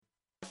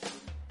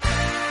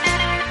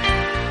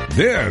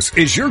This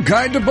is your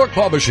guide to book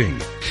publishing.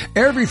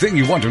 Everything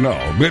you want to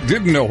know but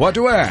didn't know what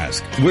to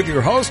ask with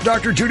your host,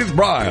 Dr. Judith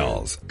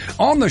Briles.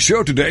 On the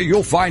show today,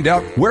 you'll find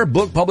out where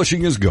book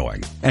publishing is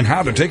going and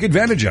how to take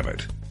advantage of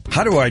it.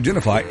 How to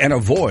identify and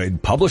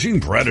avoid publishing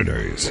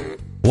predators.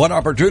 What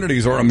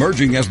opportunities are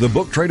emerging as the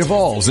book trade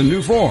evolves in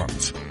new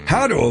forms.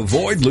 How to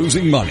avoid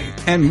losing money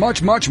and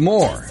much, much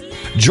more.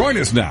 Join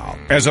us now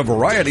as a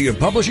variety of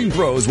publishing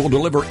pros will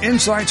deliver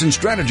insights and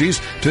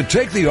strategies to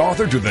take the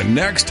author to the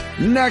next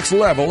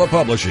level of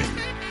publishing.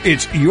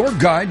 It's your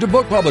guide to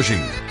book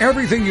publishing.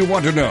 Everything you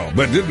want to know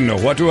but didn't know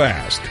what to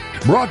ask.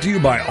 Brought to you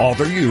by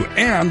Author U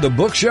and the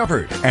Book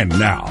Shepherd. And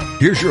now,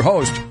 here's your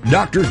host,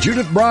 Dr.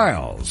 Judith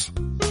Briles.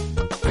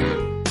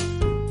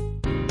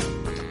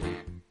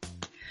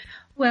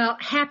 Well,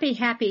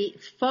 happy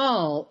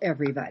fall,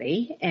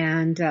 everybody.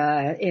 And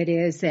it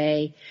is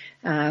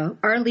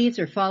our leaves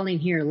are falling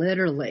here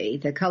literally.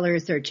 The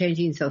colors are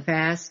changing so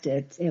fast.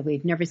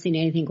 We've never seen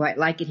anything quite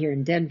like it here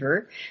in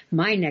Denver,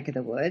 my neck of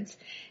the woods.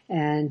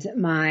 And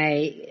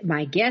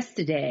my guest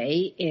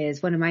today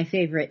is one of my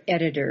favorite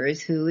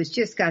editors who has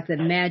just got the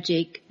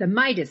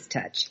Midas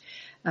touch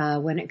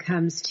when it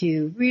comes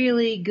to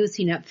really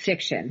goosing up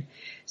fiction.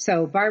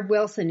 So Barb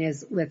Wilson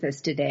is with us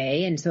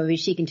today, and so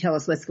she can tell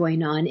us what's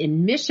going on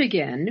in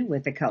Michigan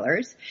with the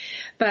colors.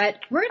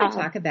 But we're going to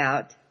talk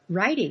about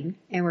writing,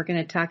 and we're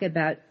going to talk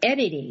about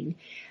editing.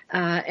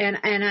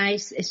 And I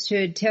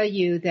should tell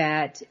you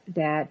that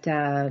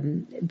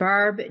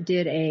Barb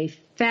did a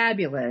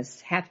fabulous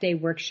half-day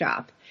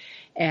workshop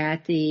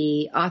at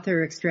the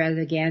author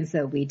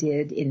extravaganza we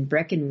did in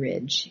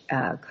Breckenridge,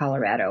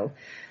 Colorado,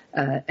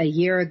 a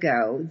year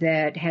ago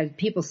that had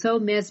people so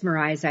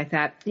mesmerized. I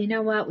thought, you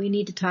know what, we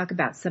need to talk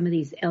about some of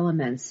these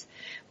elements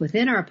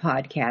within our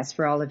podcast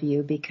for all of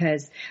you,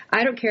 because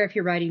I don't care if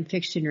you're writing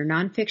fiction or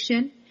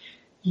nonfiction.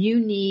 You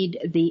need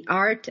the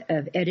art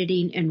of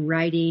editing and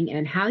writing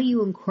and how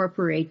you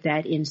incorporate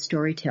that in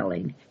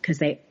storytelling, because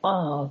they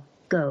all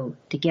go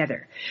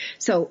together.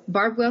 So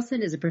Barb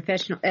Wilson is a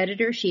professional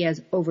editor. She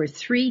has over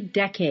 3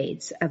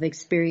 decades of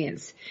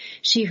experience.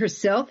 She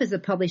herself is a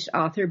published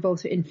author,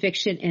 both in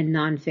fiction and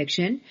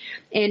nonfiction,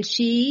 and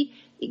she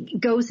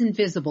goes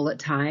invisible at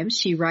times.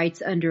 She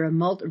writes under a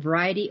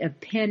variety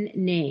of pen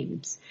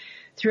names.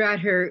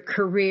 Throughout her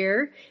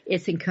career,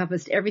 it's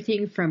encompassed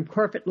everything from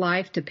corporate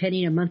life to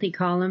penning a monthly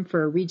column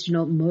for a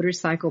regional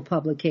motorcycle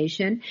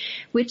publication,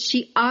 which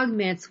she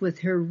augments with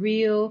her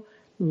real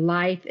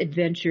life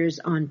adventures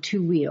on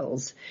 2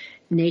 wheels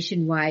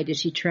nationwide as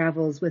she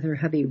travels with her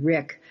hubby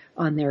Rick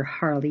on their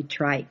Harley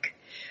trike.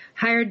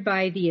 Hired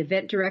by the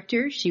event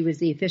director, she was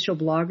the official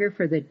blogger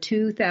for the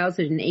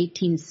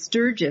 2018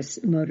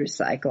 Sturgis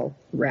Motorcycle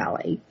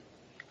Rally.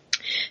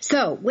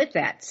 So with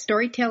that,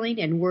 storytelling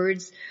and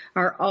words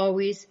are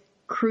always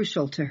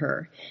crucial to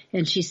her,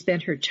 and she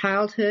spent her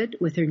childhood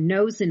with her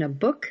nose in a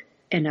book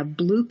and a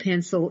blue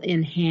pencil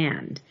in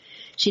hand.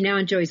 She now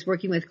enjoys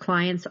working with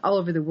clients all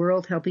over the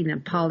world, helping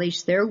them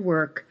polish their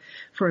work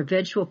for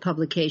eventual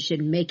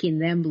publication, making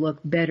them look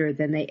better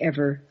than they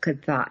ever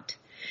could thought.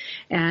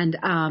 And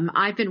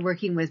I've been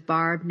working with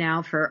Barb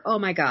now for,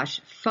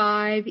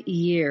 5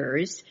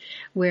 years,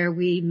 where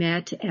we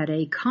met at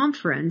a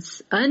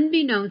conference,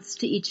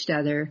 unbeknownst to each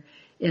other,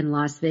 in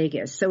Las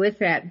Vegas. So with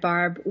that,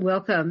 Barb,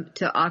 welcome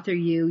to Author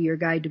U, your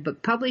guide to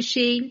book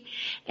publishing.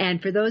 And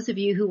for those of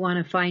you who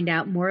want to find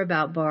out more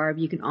about Barb,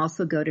 you can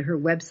also go to her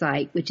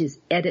website, which is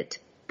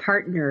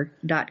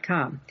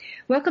editpartner.com.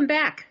 Welcome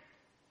back.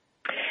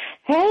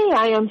 Hey,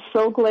 I am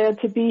so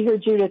glad to be here,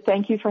 Judith.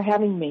 Thank you for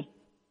having me.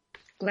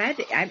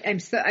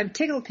 I'm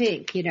tickled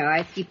pink. You know,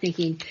 I keep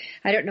thinking,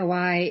 I don't know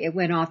why it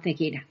went off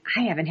thinking,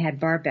 I haven't had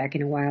Barb back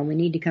in a while. We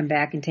need to come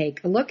back and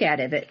take a look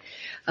at it.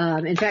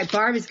 In fact,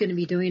 Barb is going to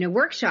be doing a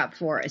workshop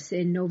for us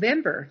in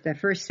November, the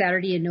first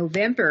Saturday in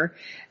November,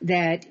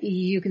 that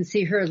you can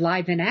see her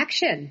live in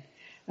action.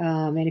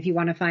 And if you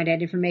want to find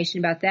out information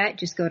about that,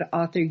 just go to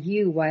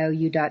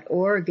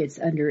authorU.org. It's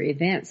under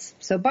events.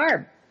 So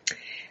Barb,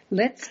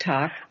 let's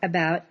talk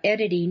about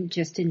editing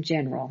just in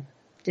general.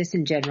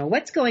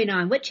 What's going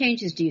on? What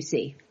changes do you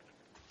see?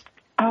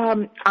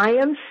 I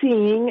am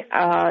seeing,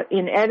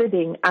 in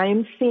editing,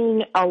 I'm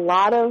seeing a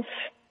lot of,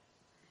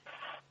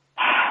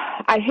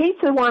 I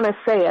hate to want to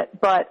say it,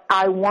 but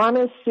I want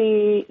to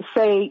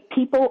say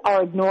people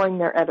are ignoring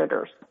their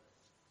editors.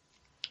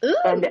 Ooh.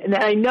 And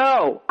I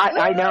know.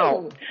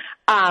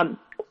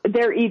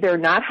 They're either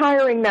not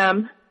hiring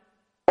them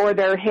or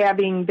they're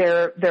having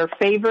their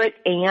favorite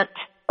aunt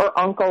or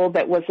uncle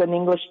that was an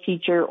English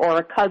teacher or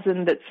a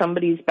cousin that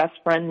somebody's best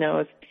friend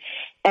knows.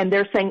 And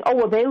they're saying, oh,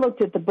 well, they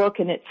looked at the book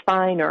and it's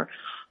fine. Or,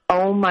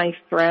 oh, my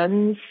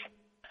friends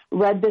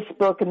read this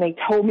book and they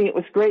told me it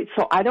was great,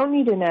 so I don't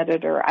need an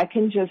editor. I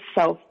can just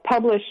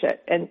self-publish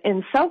it.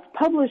 And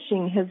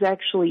self-publishing has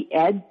actually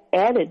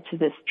added to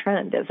this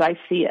trend as I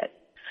see it.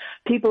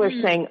 People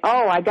are saying,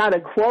 oh, I got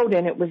a quote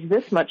and it was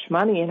this much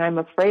money and I'm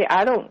afraid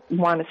I don't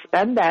want to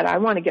spend that. I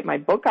want to get my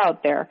book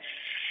out there.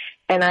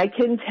 And I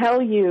can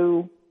tell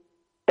you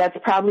that's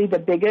probably the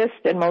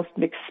biggest and most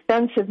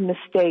expensive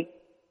mistake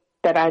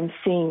that I'm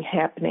seeing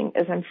happening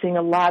is I'm seeing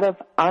a lot of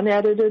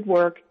unedited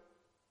work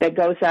that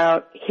goes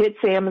out, hits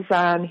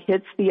Amazon,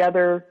 hits the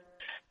other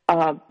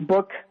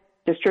book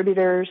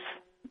distributors.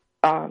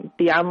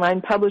 The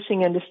online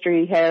publishing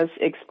industry has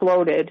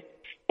exploded,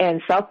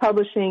 and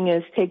self-publishing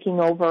is taking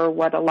over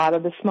what a lot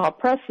of the small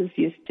presses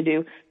used to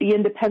do, the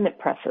independent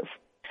presses.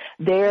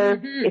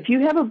 If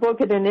you have a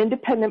book at an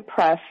independent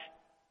press,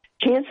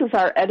 chances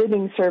are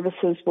editing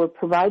services were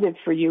provided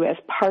for you as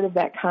part of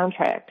that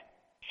contract.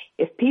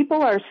 If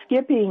people are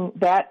skipping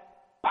that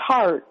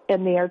part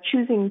and they are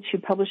choosing to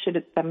publish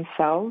it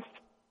themselves,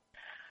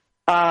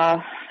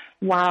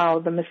 wow,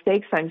 the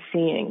mistakes I'm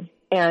seeing.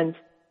 And,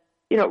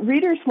 you know,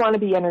 readers want to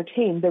be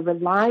entertained. They're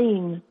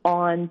relying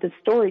on the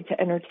story to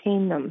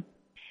entertain them.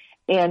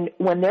 And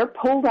when they're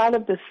pulled out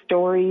of the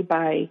story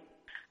by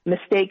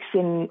mistakes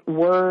in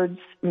words,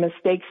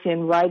 mistakes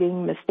in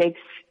writing, mistakes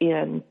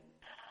in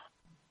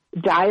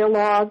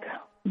dialogue,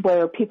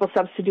 where people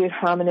substitute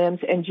homonyms,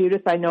 and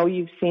Judith, I know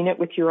you've seen it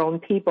with your own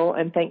people,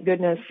 and thank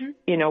goodness,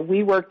 you know,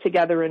 we work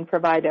together and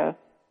provide a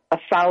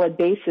solid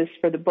basis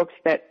for the books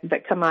that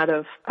come out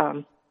of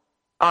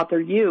Author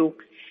U.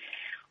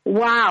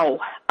 Wow.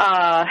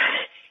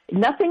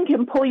 Nothing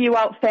can pull you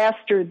out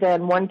faster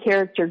than one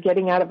character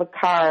getting out of a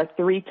car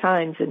 3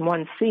 times in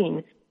one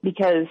scene,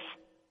 because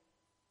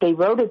they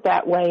wrote it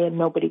that way and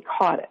nobody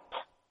caught it.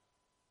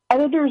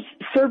 Editors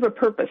serve a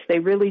purpose. They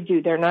really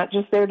do. They're not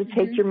just there to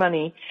take your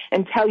money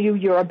and tell you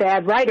you're a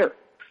bad writer.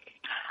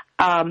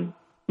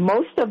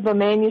 Most of the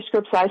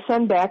manuscripts I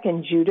send back,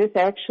 and Judith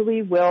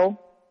actually will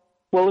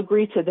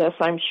agree to this,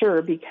 I'm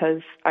sure,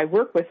 because I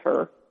work with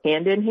her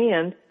hand in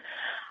hand.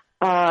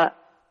 I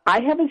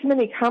have as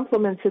many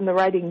compliments in the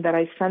writing that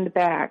I send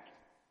back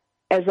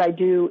as I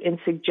do in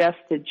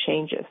suggested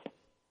changes.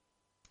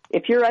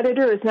 If your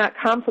editor is not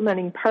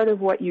complimenting part of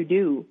what you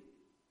do,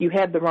 you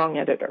had the wrong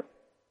editor.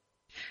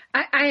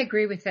 I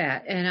agree with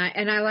that,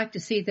 and I like to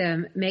see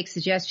them make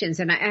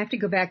suggestions. And I have to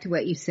go back to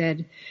what you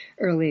said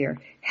earlier.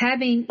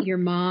 Having your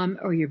mom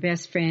or your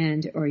best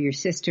friend or your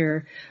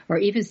sister or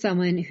even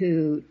someone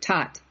who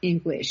taught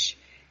English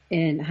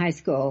in high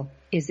school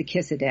is a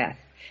kiss of death.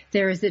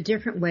 There is a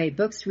different way.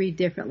 Books read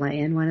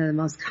differently, and one of the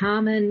most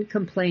common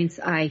complaints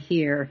I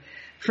hear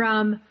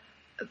from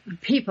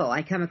people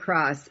I come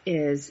across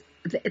is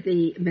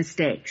the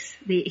mistakes,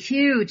 the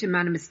huge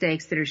amount of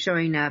mistakes that are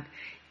showing up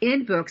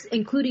in books,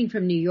 including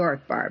from New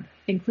York, Barb,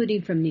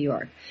 including from New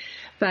York.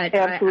 But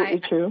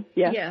absolutely true.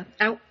 Yeah.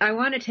 Yeah. I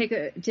want to take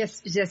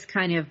just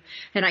kind of,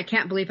 and I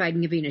can't believe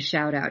I'm giving a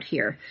shout out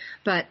here,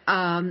 but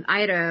I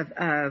had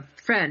a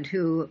friend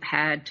who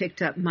had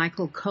picked up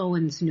Michael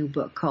Cohen's new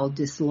book called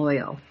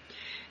Disloyal.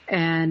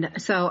 And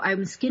so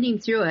I'm skimming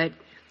through it.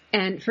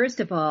 And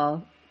first of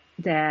all,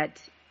 that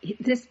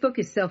this book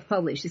is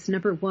self-published. It's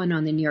number 1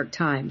 on the New York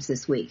Times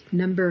this week.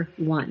 Number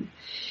 1.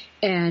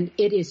 And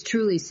it is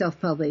truly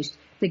self-published.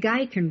 The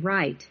guy can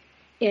write,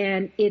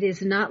 and it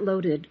is not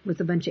loaded with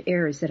a bunch of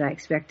errors that I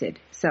expected.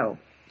 So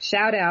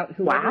shout out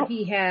whoever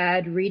he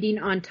had reading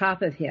on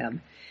top of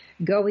him,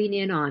 going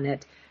in on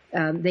it.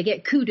 They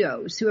get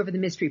kudos, whoever the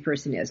mystery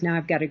person is. Now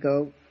I've got to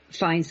go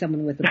find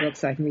someone with the book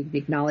so I can read the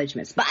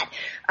acknowledgments. But,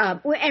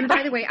 and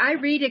by the way, I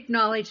read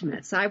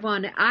acknowledgments. I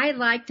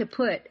like to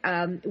put,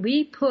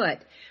 we put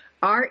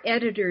our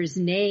editors'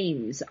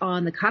 names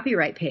on the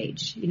copyright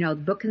page. You know,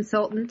 book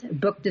consultant,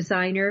 book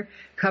designer,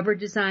 cover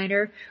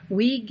designer.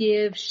 We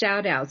give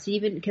shout outs,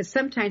 even because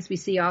sometimes we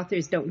see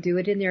authors don't do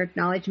it in their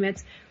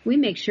acknowledgments. We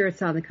make sure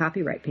it's on the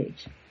copyright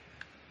page.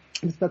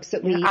 It's books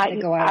that that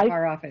go out of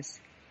our office.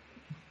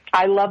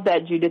 I love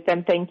that, Judith,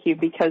 and thank you,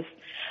 because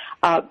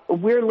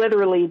we're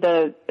literally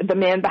the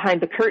man behind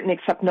the curtain,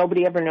 except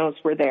nobody ever knows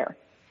we're there.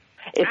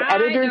 If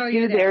editors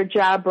do their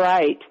job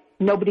right,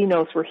 nobody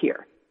knows we're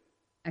here.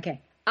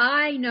 Okay.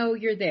 I know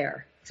you're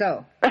there.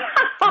 So,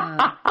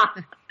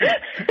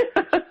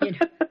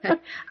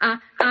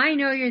 I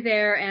know you're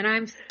there, and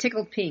I'm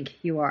tickled pink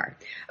you are.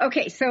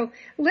 Okay, so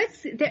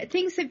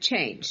things have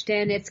changed,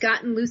 and it's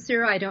gotten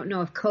looser. I don't know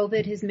if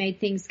COVID has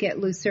made things get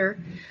looser,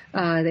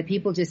 that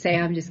people just say,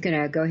 I'm just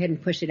going to go ahead and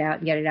push it out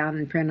and get it out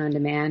and print on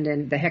demand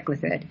and the heck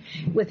with it,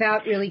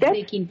 without really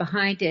thinking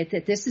behind it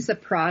that this is a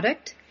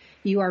product.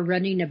 You are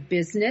running a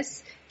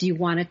business. Do you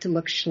want it to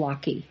look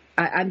schlocky?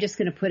 I'm just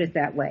going to put it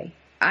that way.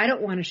 I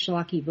don't want a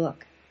schlocky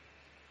book.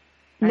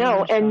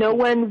 No, and no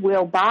one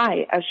will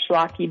buy a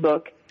schlocky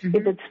book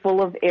if it's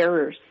full of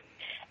errors.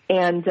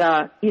 And,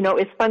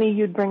 it's funny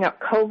you'd bring up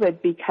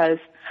COVID, because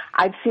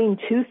I've seen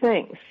 2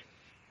 things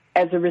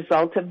as a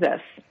result of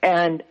this,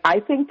 and I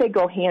think they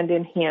go hand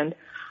in hand.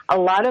 A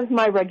lot of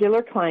my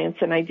regular clients,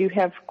 and I do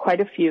have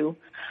quite a few,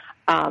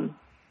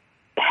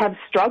 have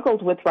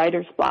struggled with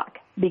writer's block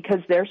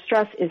because their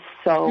stress is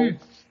so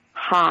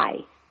high.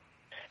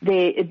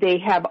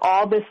 They have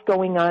all this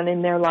going on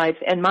in their life.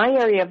 And my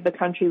area of the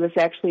country was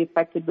actually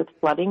affected with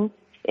flooding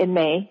in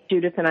May.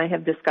 Judith and I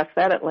have discussed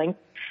that at length.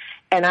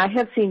 And I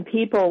have seen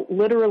people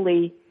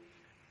literally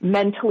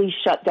mentally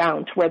shut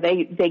down to where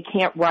they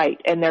can't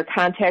write. And they're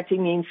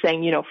contacting me and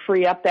saying,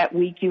 free up that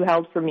week you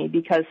held for me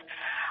because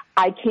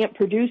I can't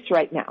produce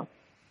right now.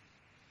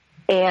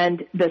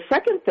 And the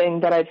second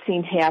thing that I've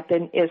seen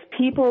happen is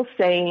people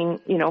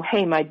saying,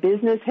 hey, my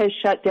business has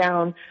shut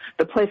down.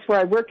 The place where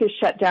I work is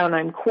shut down.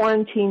 I'm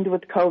quarantined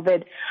with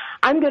COVID.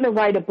 I'm going to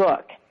write a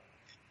book.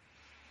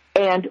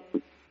 And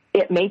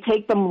it may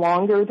take them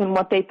longer than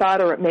what they thought,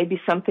 or it may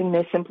be something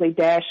they simply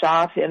dash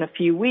off in a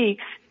few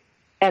weeks.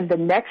 And the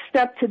next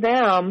step to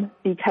them,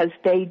 because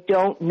they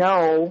don't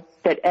know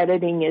that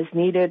editing is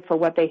needed for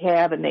what they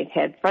have and they've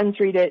had friends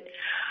read it,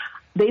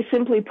 they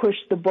simply push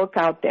the book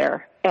out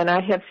there. And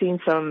I have seen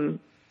some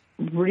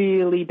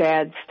really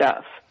bad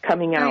stuff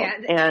coming out.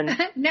 Oh, yeah.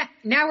 And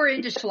now we're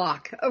into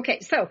schlock. Okay,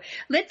 so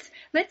let's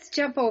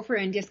jump over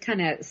and just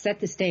kind of set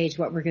the stage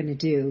what we're going to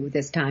do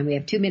this time. We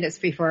have 2 minutes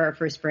before our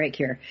first break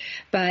here,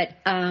 but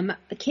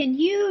can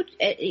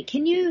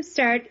you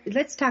start?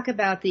 Let's talk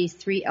about these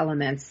three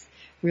elements,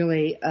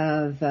 really.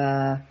 Of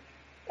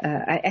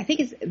I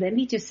think let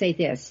me just say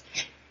this: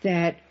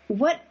 that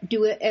what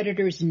do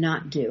editors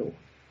not do?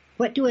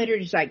 What do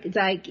editors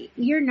like?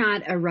 You're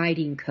not a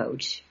writing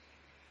coach.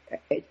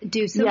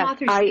 Do some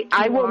authors think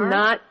I will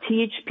not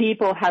teach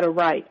people how to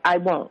write. I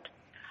won't.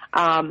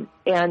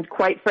 And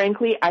quite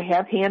frankly, I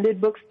have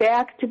handed books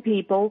back to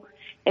people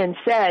and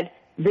said,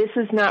 this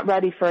is not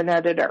ready for an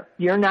editor.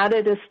 You're not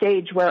at a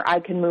stage where I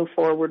can move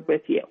forward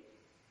with you.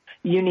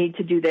 You need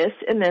to do this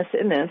and this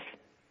and this.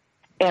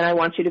 And I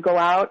want you to go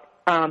out.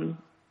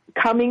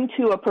 Coming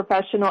to a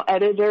professional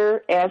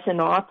editor as an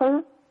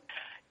author,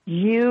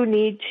 you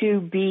need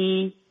to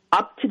be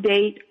up to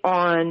date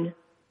on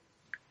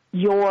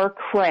your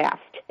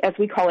craft, as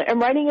we call it. And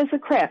writing is a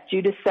craft.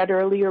 Judith said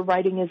earlier,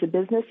 writing is a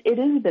business. It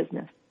is a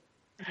business.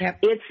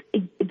 Yep.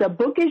 The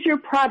book is your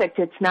product.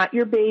 It's not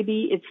your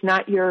baby. It's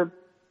not your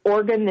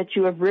organ that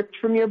you have ripped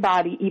from your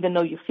body, even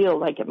though you feel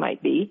like it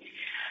might be.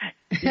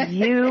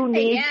 You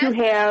need to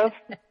have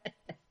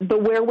the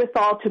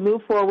wherewithal to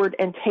move forward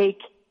and take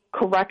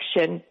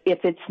correction if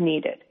it's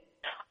needed.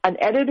 An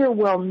editor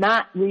will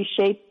not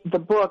reshape the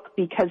book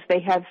because they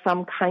have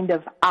some kind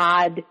of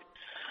odd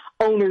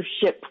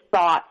ownership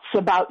thoughts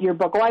about your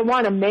book. Oh, I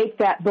want to make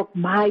that book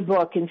my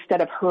book instead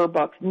of her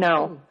book.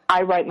 No,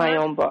 I write my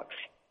own books.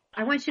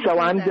 I want you to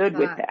I'm good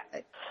with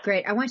that.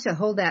 Great. I want you to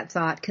hold that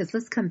thought, because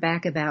let's come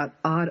back about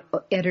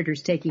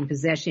editors taking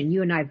possession.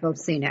 You and I have both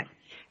seen it.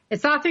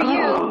 It's Author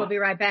U. We'll be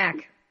right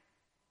back.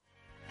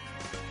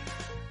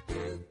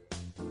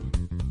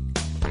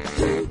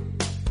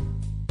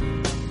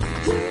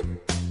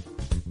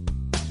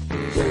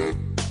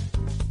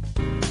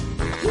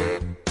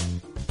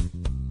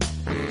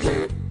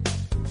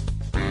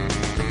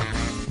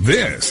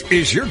 This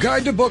is your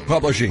guide to book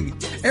publishing.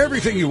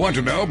 Everything you want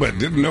to know but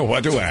didn't know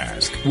what to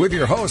ask. With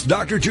your host,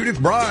 Dr. Judith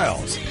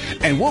Briles.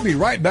 And we'll be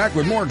right back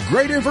with more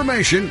great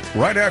information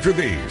right after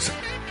these.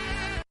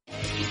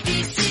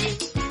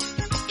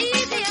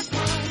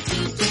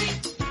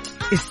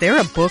 Is there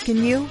a book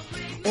in you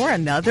or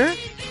another?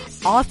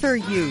 Author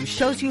U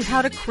shows you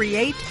how to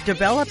create,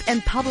 develop,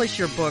 and publish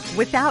your book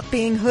without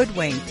being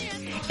hoodwinked.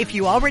 If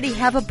you already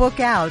have a book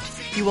out,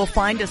 you will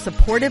find a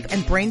supportive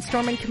and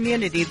brainstorming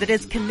community that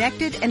is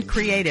connected and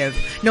creative,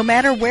 no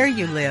matter where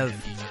you live.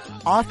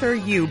 Author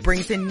U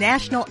brings in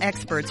national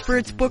experts for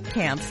its book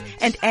camps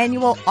and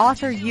annual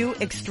Author U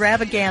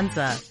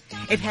extravaganza.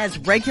 It has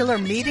regular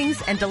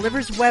meetings and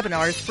delivers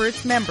webinars for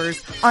its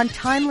members on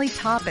timely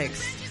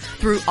topics.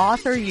 Through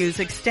Author U's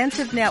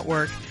extensive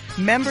network,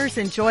 members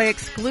enjoy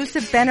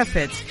exclusive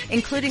benefits,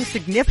 including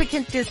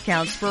significant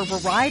discounts for a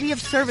variety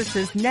of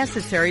services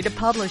necessary to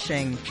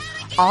publishing.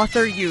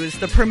 Author U is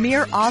the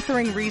premier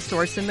authoring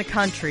resource in the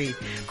country,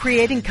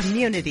 creating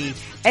community,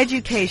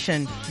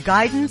 education,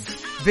 guidance,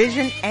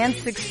 vision, and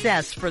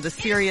success for the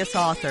serious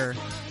author.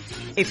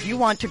 If you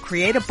want to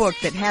create a book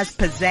that has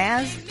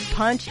pizzazz,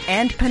 punch,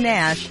 and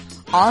panache,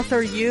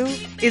 Author U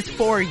is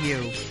for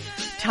you.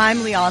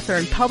 Timely author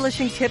and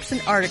publishing tips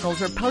and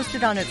articles are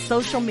posted on its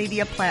social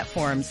media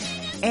platforms,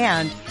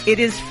 and it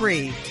is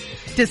free.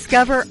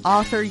 Discover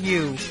Author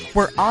U,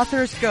 where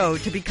authors go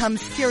to become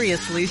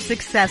seriously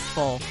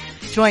successful.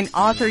 Join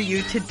Author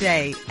U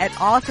today at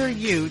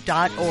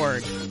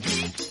authoru.org.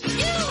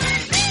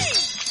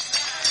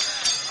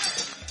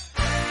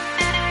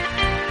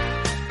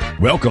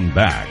 Welcome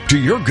back to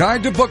your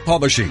guide to book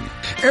publishing.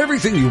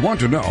 Everything you want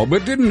to know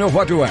but didn't know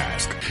what to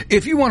ask.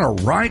 If you want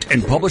to write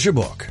and publish a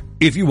book,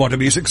 if you want to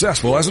be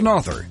successful as an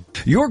author,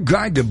 your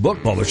guide to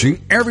book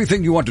publishing,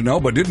 everything you want to know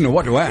but didn't know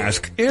what to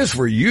ask, is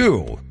for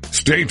you.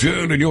 Stay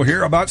tuned and you'll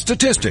hear about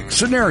statistics,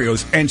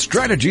 scenarios, and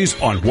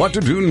strategies on what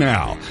to do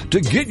now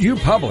to get you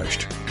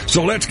published.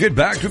 So let's get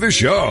back to the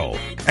show.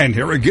 And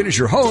here again is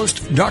your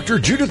host, Dr.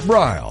 Judith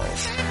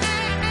Briles.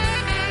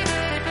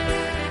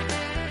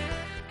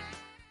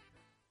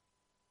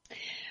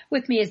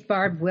 With me is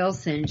Barb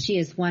Wilson. She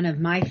is one of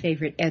my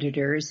favorite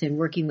editors in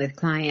working with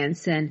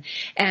clients. And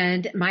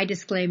my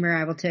disclaimer,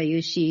 I will tell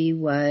you, she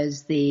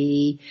was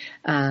the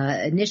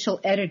initial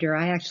editor.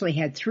 I actually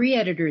had 3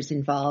 editors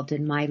involved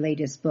in my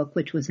latest book,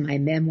 which was my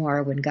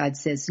memoir, When God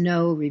Says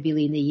No,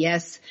 Revealing the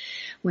Yes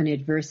When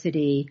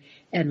Adversity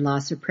and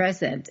Loss Are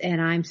Present. And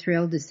I'm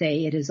thrilled to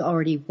say it has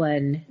already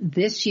won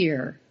this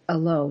year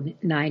alone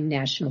 9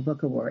 National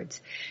Book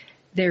Awards.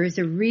 There is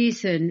a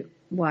reason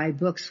why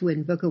books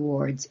win book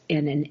awards,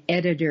 and an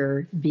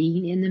editor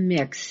being in the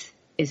mix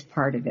is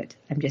part of it.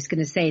 I'm just going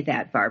to say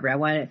that, Barbara. I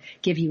want to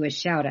give you a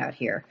shout out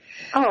here.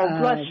 Oh,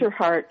 bless your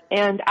heart.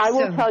 And I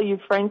will tell you,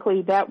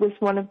 frankly, that was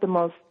one of the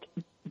most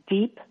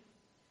deep,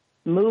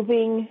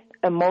 moving,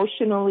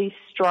 emotionally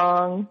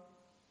strong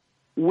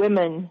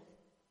women,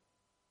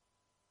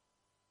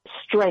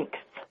 strength,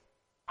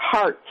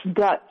 hearts,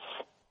 guts,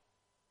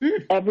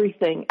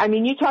 everything. I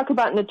mean, you talk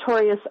about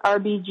notorious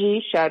RBG,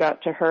 shout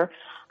out to her.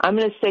 I'm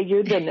going to say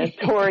you're the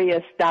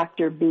notorious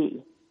Dr.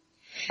 B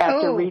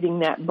after reading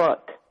that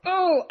book.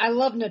 Oh, I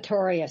love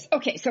notorious.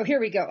 Okay, so here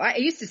we go. I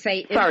used to say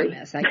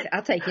infamous.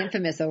 I'll take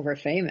infamous over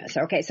famous.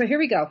 Okay, so here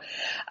we go.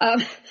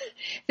 As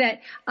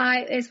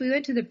we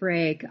went to the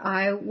break,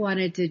 I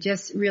wanted to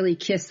just really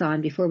kiss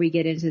on before we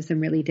get into some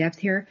really depth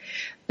here.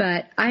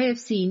 But I have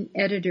seen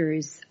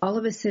editors all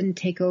of a sudden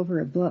take over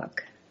a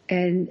book.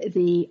 And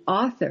the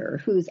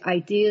author whose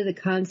idea, the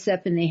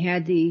concept, and they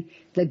had the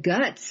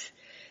guts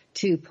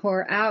to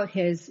pour out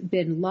has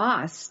been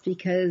lost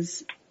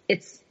because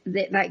it's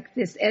like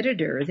this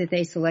editor that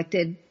they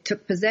selected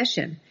took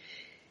possession.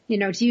 You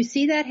know, do you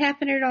see that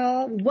happen at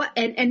all? What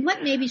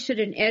maybe should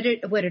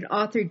what an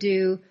author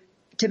do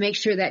to make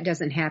sure that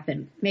doesn't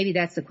happen? Maybe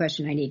that's the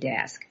question I need to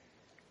ask.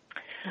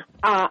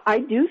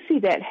 I do see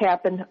that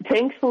happen.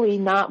 Thankfully,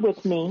 not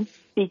with me,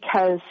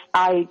 because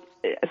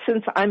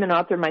since I'm an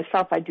author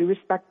myself, I do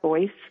respect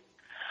voice.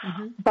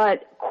 Mm-hmm.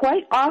 But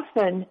quite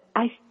often,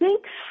 I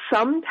think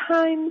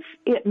sometimes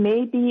it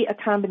may be a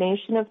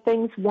combination of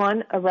things.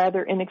 One, a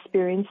rather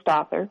inexperienced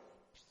author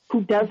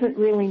who doesn't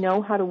really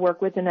know how to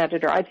work with an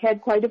editor. I've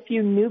had quite a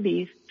few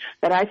newbies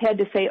that I've had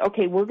to say,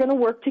 okay, we're going to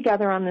work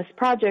together on this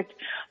project,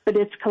 but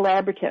it's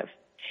collaborative.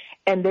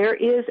 And there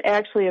is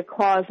actually a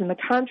clause in the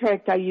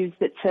contract I use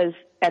that says,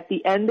 at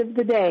the end of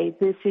the day,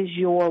 this is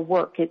your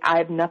work. I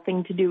have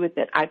nothing to do with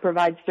it. I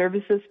provide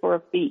services for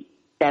a fee.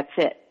 That's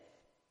it.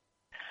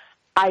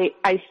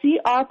 I see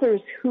authors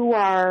who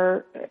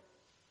are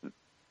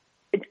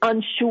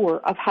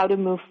unsure of how to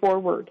move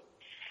forward.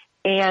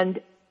 And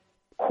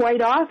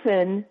quite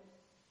often,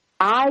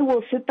 I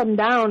will sit them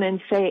down and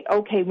say,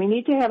 okay, we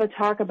need to have a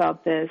talk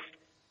about this.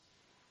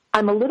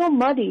 I'm a little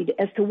muddied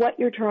as to what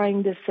you're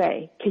trying to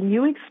say. Can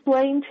you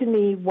explain to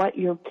me what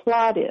your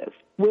plot is?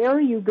 Where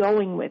are you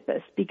going with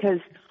this? Because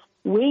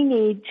we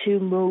need to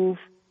move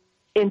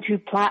into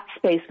plot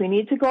space. We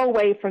need to go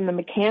away from the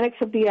mechanics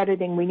of the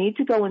editing. We need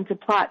to go into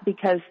plot,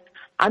 because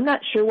I'm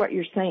not sure what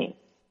you're saying.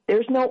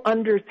 There's no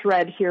under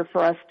thread here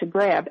for us to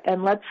grab,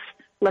 and let's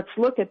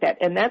look at that.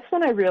 And that's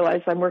when I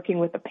realize I'm working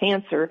with a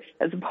pantser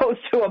as opposed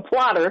to a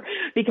plotter,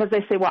 because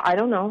they say, well, I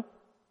don't know.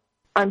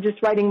 I'm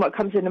just writing what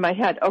comes into my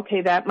head.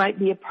 Okay, that might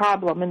be a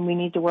problem, and we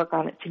need to work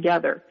on it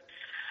together.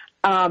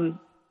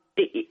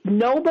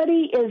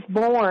 Nobody is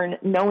born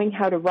knowing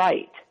how to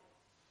write.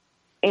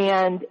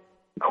 And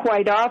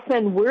quite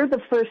often, we're the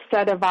first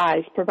set of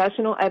eyes.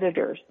 Professional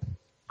editors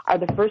are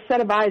the first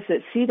set of eyes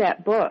that see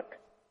that book.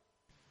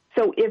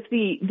 So if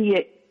the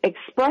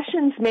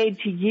expressions made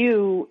to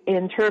you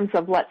in terms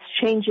of let's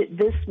change it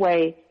this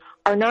way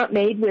are not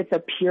made with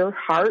a pure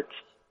heart,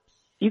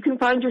 you can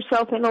find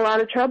yourself in a lot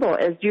of trouble.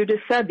 As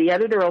Judith said, the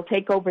editor will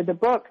take over the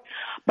book.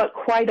 But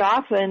quite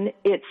often,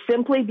 it's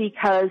simply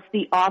because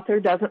the author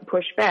doesn't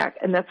push back.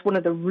 And that's one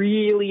of the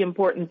really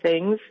important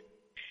things.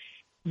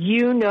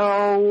 You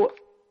know,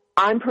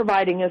 I'm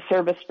providing a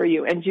service for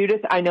you. And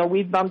Judith, I know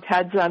we've bumped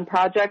heads on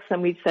projects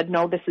and we've said,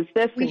 no, this is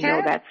this, and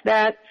no, that's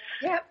that.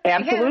 Yep,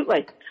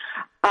 absolutely.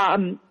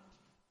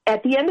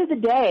 At the end of the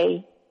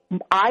day,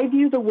 I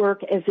view the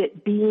work as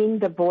it being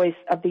the voice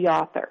of the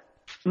author.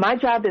 My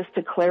job is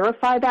to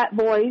clarify that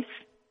voice,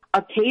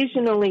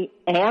 occasionally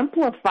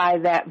amplify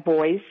that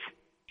voice,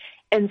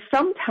 and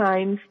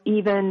sometimes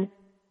even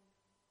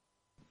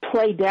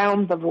play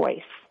down the voice.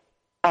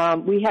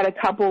 We had a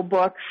couple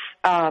books.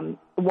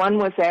 One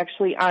was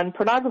actually on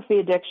pornography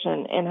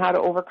addiction and how to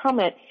overcome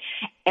it.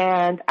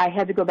 And I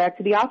had to go back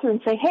to the author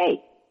and say,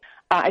 hey,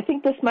 I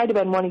think this might have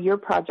been one of your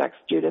projects,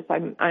 Judith.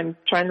 I'm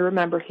trying to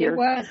remember here.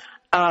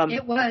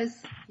 It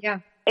was. Yeah.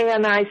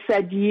 And I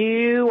said,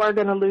 you are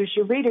going to lose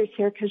your readers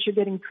here because you're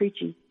getting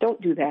preachy.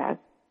 Don't do that.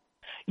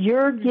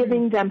 You're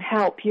giving them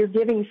help. You're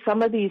giving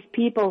some of these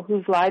people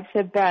whose lives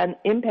have been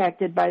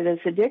impacted by this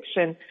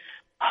addiction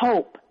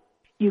hope.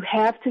 You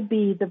have to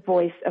be the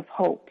voice of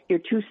hope. You're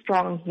too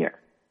strong here.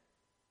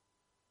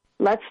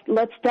 Let's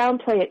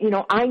downplay it. You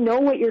know, I know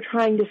what you're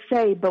trying to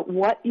say, but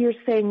what you're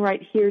saying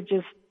right here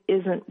just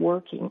isn't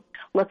working.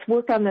 Let's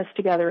work on this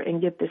together and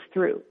get this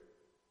through.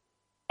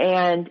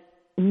 And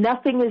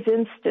nothing is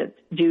instant.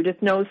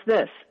 Judith knows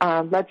this.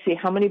 Let's see,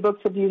 how many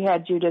books have you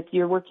had, Judith?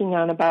 You're working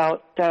on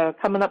about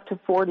coming up to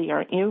 40,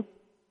 aren't you?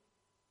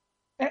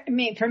 I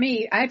mean, for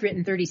me, I've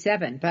written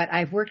 37, but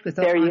I've worked with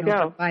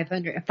over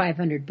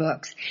 500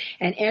 books.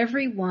 And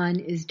every one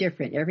is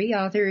different. Every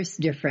author is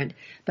different,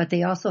 but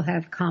they also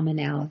have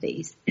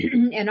commonalities.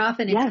 And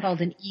often it's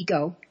called an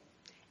ego.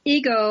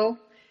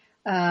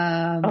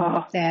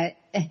 That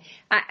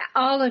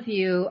all of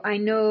you, I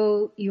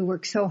know you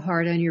work so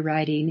hard on your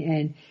writing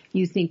and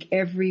you think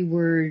every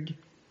word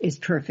is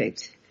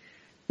perfect.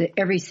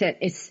 Every set,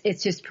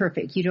 it's just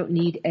perfect. You don't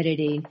need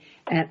editing.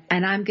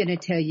 And I'm going to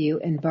tell you,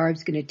 and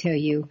Barb's going to tell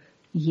you,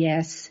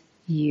 yes,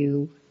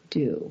 you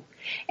do.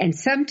 And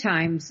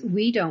sometimes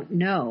we don't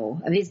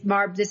know. I mean,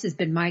 Barb, this has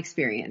been my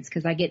experience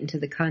because I get into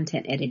the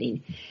content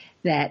editing,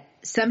 that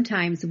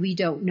sometimes we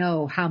don't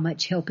know how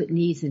much help it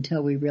needs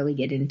until we really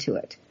get into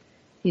it.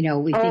 You know,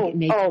 we think it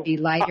may be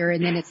lighter,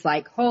 and then it's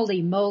like,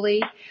 holy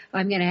moly,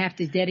 I'm going to have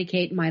to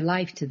dedicate my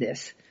life to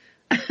this.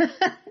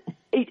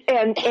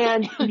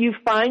 And you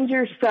find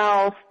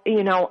yourself,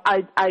 you know,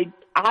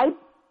 I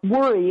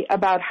worry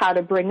about how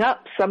to bring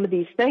up some of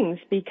these things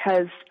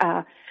because,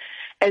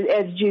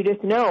 as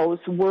Judith knows,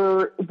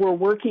 we're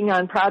working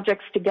on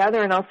projects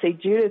together, and I'll say,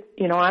 Judith,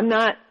 you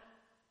know,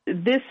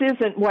 this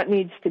isn't what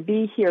needs to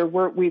be here.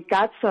 We've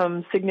got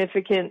some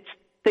significant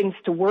things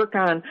to work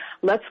on.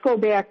 Let's go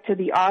back to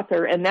the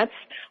author, and that's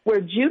where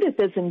Judith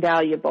is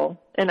invaluable.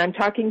 And I'm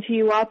talking to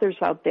you authors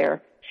out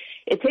there.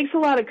 It takes a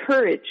lot of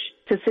courage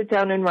to sit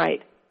down and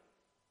write.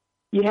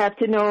 You have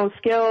to know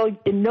skill.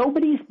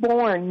 Nobody's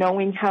born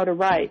knowing how to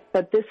write,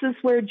 but this is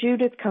where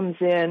Judith comes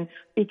in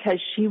because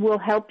she will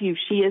help you.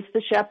 She is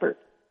the shepherd.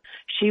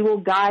 She will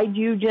guide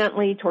you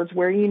gently towards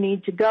where you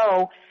need to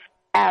go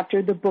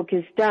after the book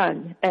is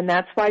done. And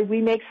that's why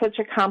we make such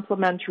a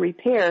complementary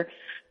pair,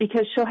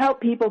 because she'll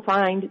help people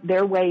find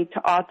their way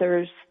to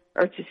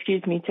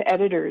to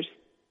editors.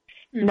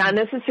 Mm-hmm. Not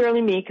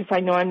necessarily me, because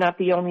I know I'm not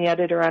the only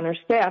editor on her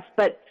staff,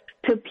 but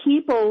to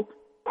people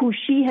who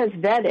she has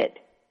vetted,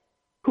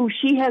 who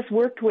she has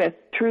worked with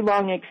through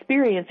long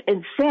experience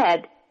and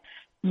said,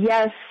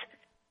 yes,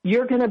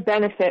 you're going to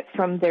benefit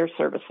from their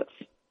services.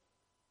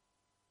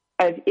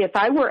 If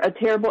I were a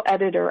terrible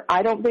editor,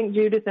 I don't think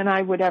Judith and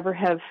I would ever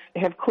have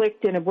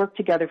clicked and have worked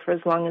together for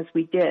as long as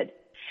we did.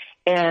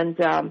 And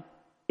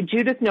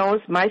Judith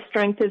knows my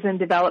strength is in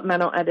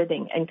developmental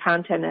editing and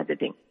content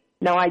editing.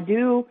 Now, I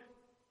do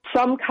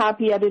some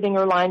copy editing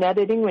or line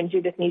editing when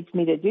Judith needs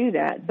me to do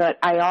that, but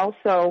I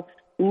also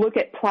look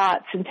at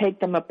plots and take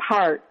them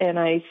apart, and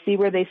I see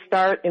where they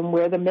start and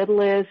where the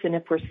middle is, and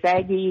if we're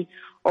saggy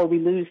or we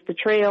lose the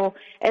trail,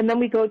 and then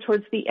we go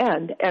towards the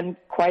end. And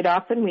quite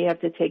often we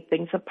have to take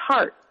things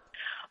apart.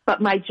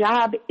 But my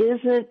job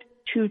isn't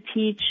to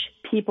teach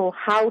people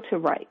how to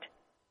write.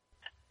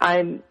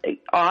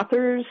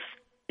 Authors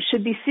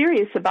should be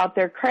serious about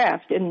their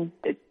craft, and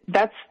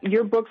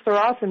your books are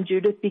awesome,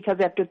 Judith, because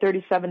after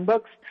 37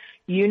 books,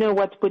 you know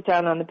what to put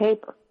down on the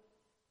paper.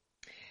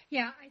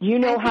 Yeah, you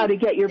know how to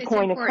get your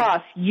point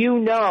across. You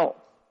know.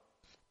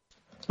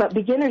 But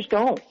beginners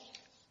don't.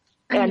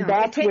 And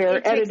that's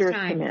where editors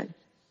come in.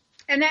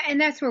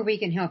 And that's where we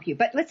can help you.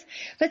 But let's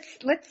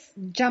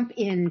jump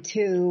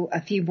into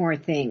a few more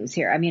things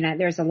here. I mean,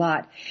 there's a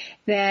lot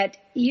that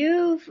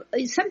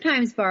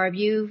sometimes, Barb,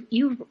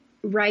 you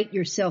write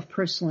yourself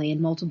personally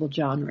in multiple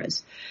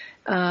genres.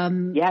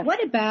 Yes.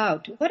 What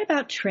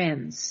about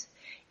trends?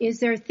 Is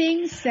there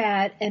things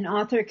that an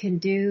author can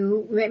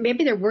do?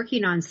 Maybe they're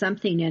working on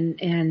something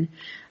and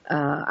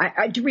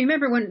I do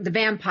remember when the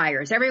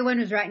vampires, everyone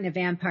was writing a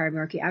vampire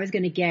movie. I was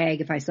going to gag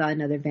if I saw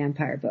another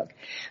vampire book,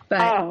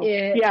 but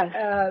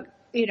yes.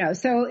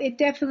 So it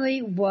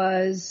definitely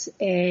was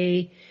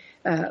was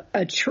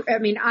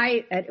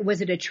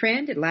it a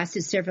trend? It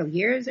lasted several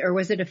years, or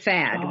was it a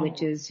fad,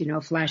 which is,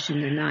 flash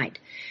in the night?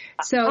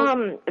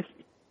 So,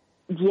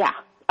 yeah.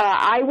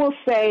 I will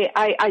say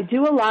I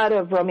do a lot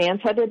of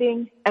romance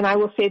editing, and I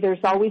will say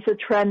there's always a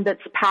trend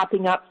that's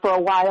popping up. For a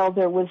while,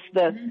 there was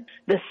the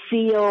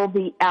SEAL,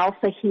 the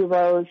alpha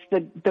heroes,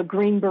 the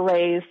Green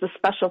Berets, the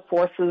Special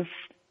Forces,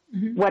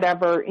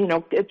 whatever.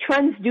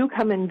 Trends do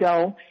come and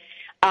go.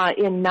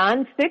 In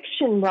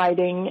nonfiction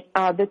writing,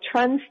 the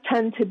trends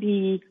tend to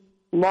be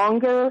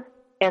longer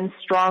and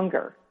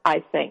stronger, I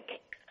think.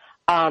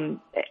 And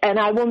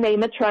I will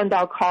name a trend.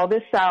 I'll call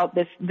this out.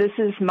 This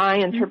is my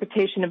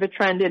interpretation of a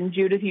trend. And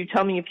Judith, you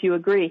tell me if you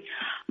agree.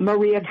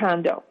 Marie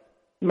Kondo.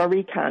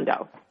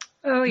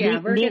 Oh yeah,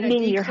 we're going to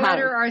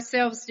declutter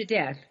ourselves to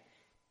death.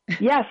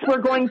 Yes,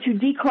 we're going to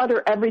declutter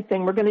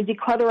everything. We're going to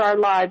declutter our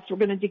lives. We're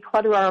going to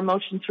declutter our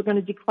emotions. We're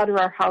going to declutter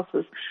our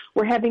houses.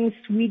 We're having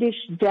Swedish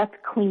death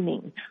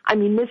cleaning. I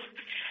mean,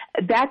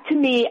 that to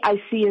me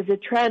I see as a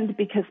trend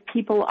because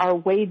people are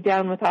weighed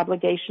down with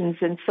obligations,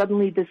 and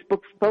suddenly this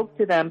book spoke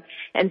to them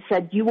and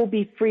said, you will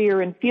be freer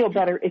and feel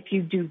better if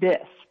you do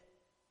this.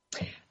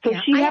 So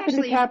she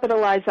happened to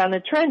capitalize on a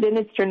trend, and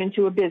it's turned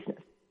into a business.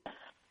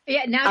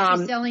 Yeah,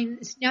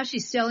 now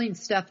she's selling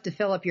stuff to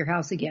fill up your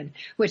house again,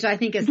 which I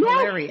think is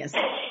hilarious.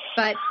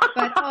 But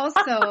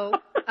also,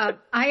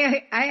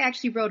 I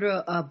actually wrote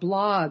a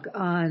blog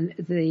on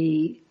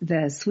the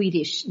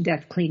Swedish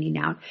death cleaning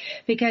out,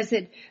 because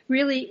it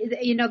really,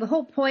 the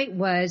whole point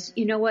was,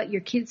 what,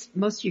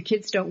 most of your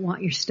kids don't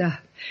want your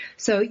stuff.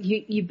 So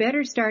you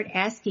better start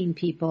asking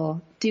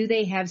people, do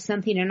they have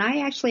something? And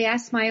I actually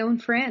asked my own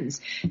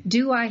friends,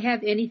 do I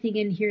have anything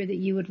in here that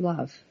you would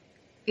love?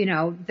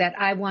 that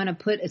I want to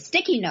put a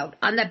sticky note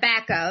on the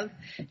back of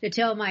to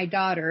tell my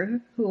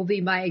daughter, who will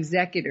be my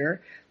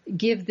executor,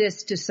 give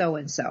this to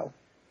so-and-so.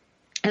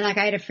 And like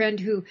I had a friend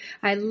who,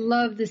 I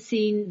love the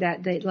scene,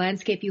 the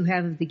landscape you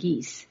have of the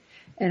geese.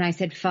 And I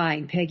said,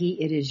 fine, Peggy,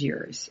 it is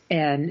yours.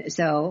 And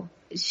so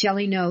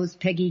Shelley knows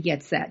Peggy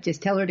gets that.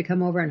 Just tell her to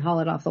come over and haul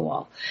it off the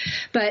wall.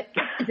 But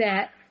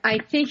that I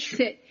think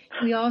that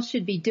we all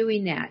should be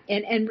doing that.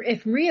 And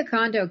if Maria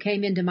Kondo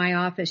came into my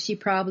office, she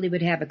probably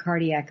would have a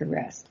cardiac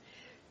arrest.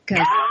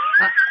 Because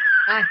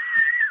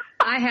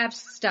I have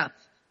stuff.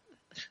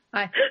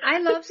 I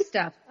love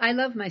stuff. I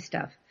love my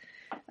stuff.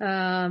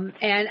 And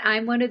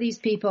I'm one of these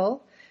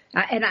people.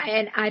 And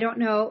I don't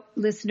know,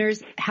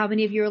 listeners, how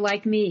many of you are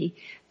like me,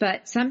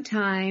 but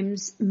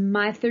sometimes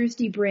my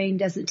Thursday brain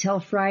doesn't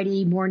tell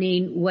Friday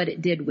morning what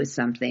it did with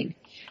something.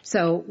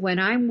 So when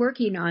I'm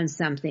working on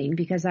something,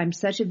 because I'm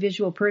such a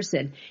visual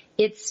person,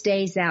 it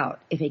stays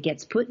out. If it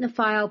gets put in a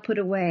file, put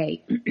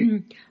away,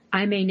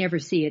 I may never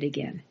see it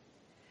again,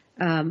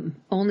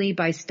 only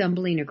by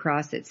stumbling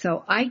across it.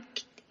 So I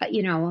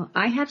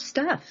have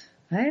stuff.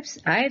 I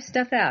have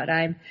stuff out.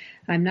 I'm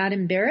not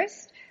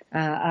embarrassed.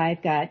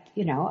 I've got,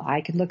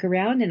 I can look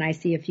around and I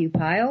see a few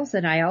piles,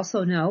 and I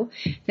also know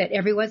that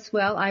every once in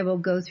a while I will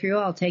go through,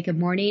 I'll take a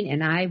morning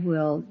and I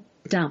will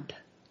dump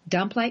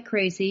like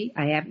crazy.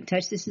 I haven't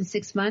touched this in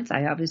 6 months.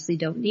 I obviously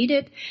don't need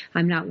it.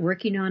 I'm not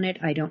working on it.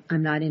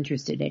 I'm not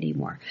interested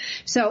anymore.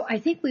 So I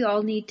think we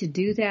all need to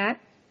do that.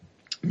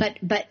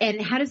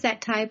 And how does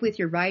that tie with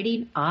your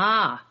writing?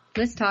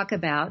 Let's talk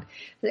about,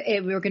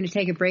 we're going to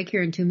take a break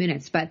here in 2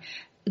 minutes, but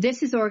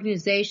this is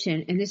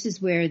organization, and this is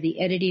where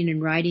the editing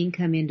and writing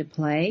come into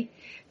play,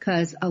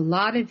 because a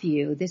lot of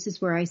you, this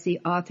is where I see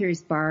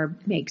authors,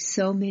 Barb, make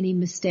so many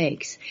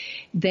mistakes.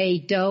 They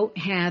don't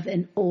have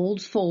an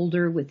old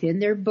folder within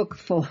their book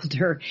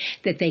folder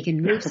that they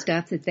can move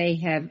stuff that they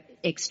have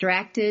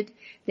extracted,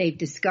 they've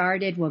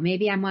discarded. Well,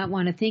 maybe I might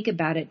want to think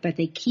about it, but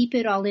they keep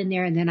it all in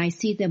there, and then I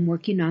see them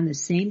working on the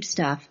same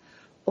stuff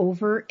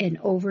over and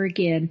over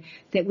again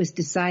that was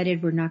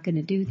decided we're not going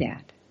to do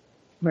that.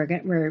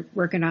 We're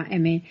working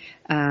on,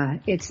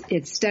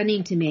 it's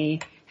stunning to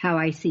me how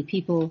I see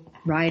people,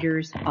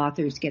 writers,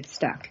 authors get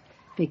stuck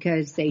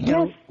because they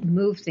don't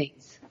move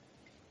things.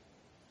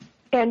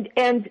 And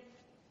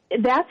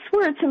that's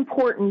where it's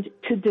important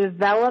to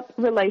develop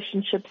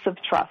relationships of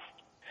trust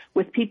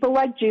with people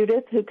like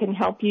Judith, who can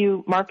help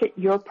you market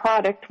your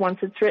product once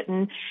it's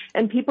written,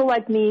 and people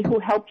like me who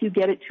help you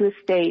get it to a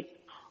state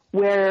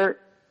where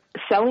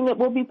selling it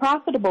will be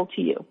profitable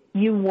to you.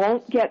 You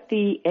won't get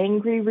the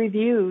angry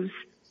reviews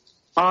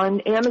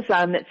on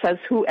Amazon that says,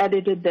 who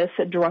edited this,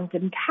 a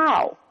drunken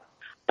cow.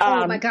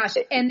 Oh my gosh.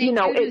 And they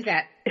do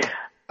that.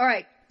 All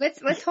right.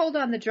 Let's hold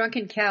on the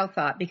drunken cow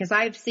thought, because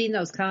I've seen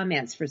those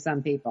comments for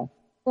some people.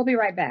 We'll be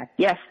right back.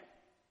 Yes.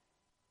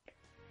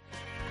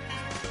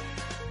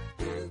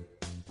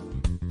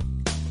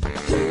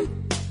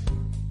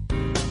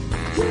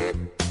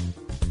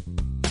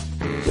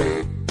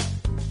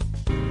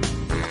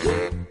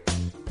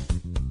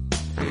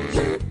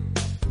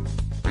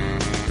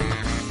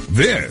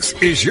 This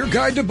is your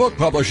guide to book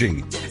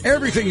publishing.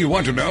 Everything you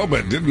want to know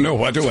but didn't know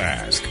what to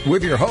ask,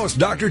 with your host,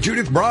 Dr.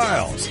 Judith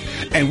Briles.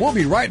 And we'll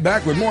be right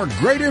back with more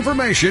great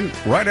information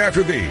right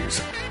after these.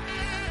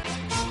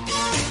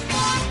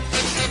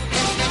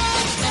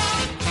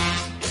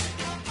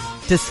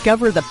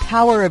 Discover the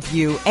power of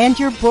you and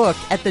your book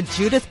at the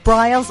Judith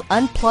Briles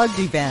Unplugged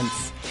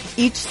events.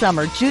 Each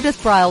summer, Judith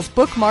Briles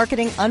Book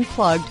Marketing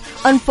Unplugged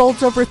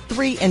unfolds over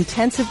 3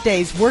 intensive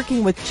days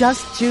working with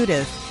just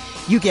Judith.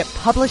 You get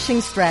publishing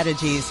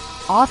strategies,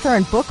 author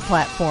and book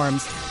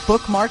platforms,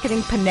 book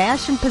marketing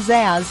panache and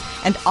pizzazz,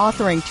 and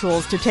authoring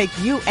tools to take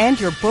you and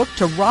your book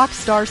to rock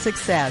star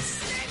success.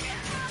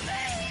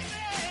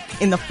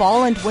 In the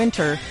fall and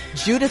winter,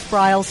 Judith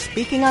Briles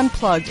Speaking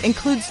Unplugged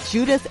includes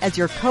Judith as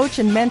your coach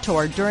and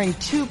mentor during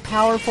 2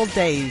 powerful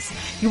days.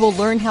 You will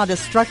learn how to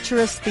structure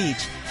a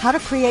speech, how to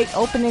create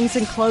openings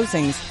and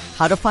closings,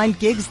 how to find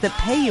gigs that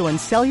pay you and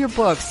sell your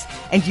books,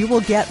 and you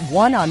will get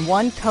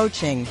one-on-one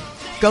coaching.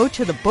 Go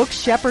to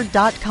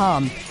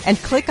thebookshepherd.com and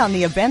click on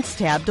the Events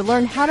tab to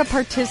learn how to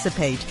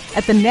participate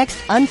at the next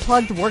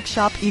Unplugged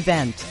Workshop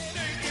event.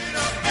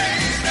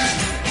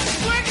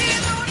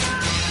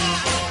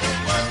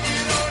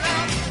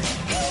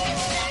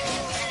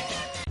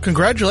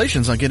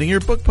 Congratulations on getting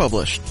your book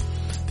published.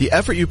 The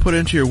effort you put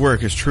into your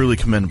work is truly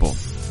commendable.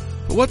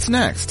 But what's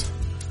next?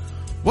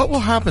 What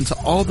will happen to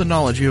all the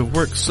knowledge you have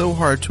worked so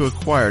hard to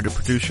acquire to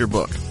produce your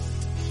book?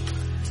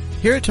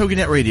 Here at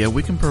TogiNet Radio,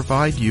 we can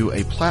provide you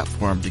a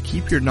platform to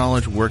keep your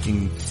knowledge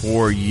working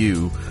for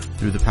you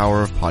through the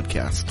power of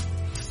podcast.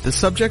 The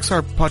subjects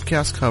our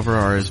podcasts cover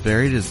are as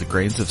varied as the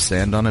grains of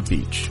sand on a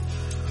beach.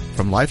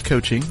 From life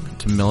coaching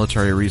to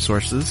military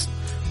resources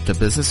to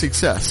business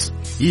success,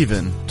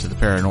 even to the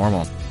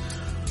paranormal.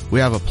 We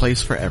have a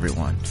place for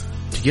everyone.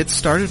 To get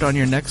started on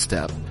your next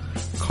step,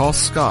 call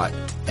Scott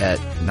at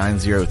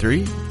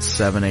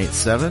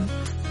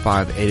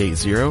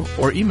 903-787-5880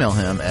 or email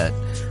him at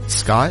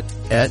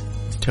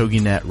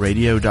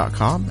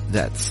scott@toginetradio.com.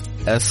 That's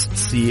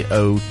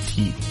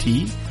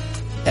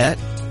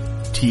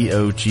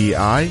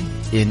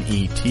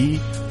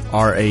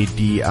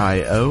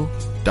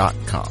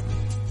SCOTT@TOGINETRADIO.com.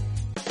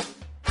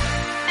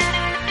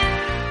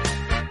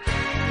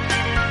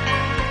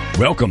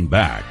 Welcome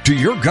back to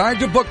your guide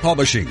to book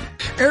publishing.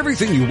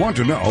 Everything you want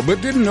to know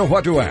but didn't know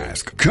what to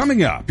ask.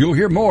 Coming up, you'll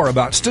hear more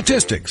about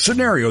statistics,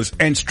 scenarios,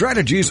 and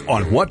strategies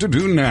on what to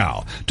do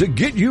now to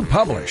get you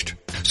published.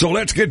 So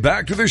let's get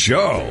back to the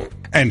show.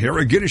 And here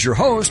again is your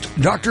host,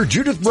 Dr.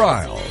 Judith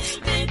Briles.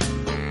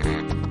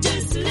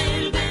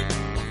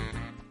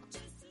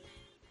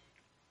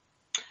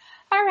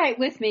 All right,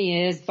 with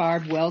me is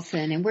Barb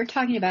Wilson, and we're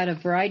talking about a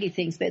variety of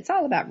things, but it's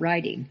all about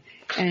writing,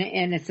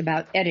 and it's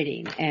about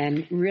editing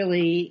and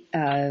really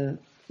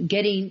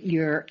getting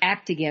your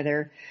act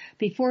together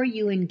before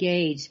you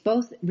engage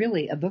both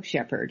really a book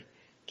shepherd,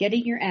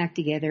 getting your act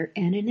together,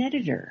 and an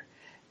editor,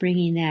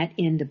 bringing that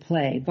into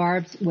play.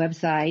 Barb's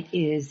website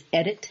is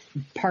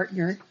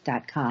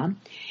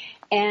editpartner.com,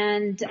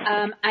 and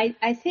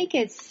I think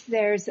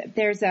there is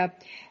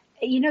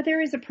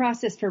a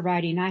process for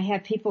writing. I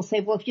have people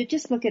say, well, if you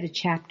just look at a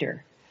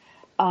chapter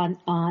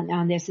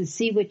on this and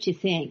see what you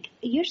think.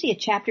 Usually a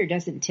chapter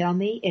doesn't tell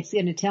me. It's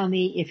going to tell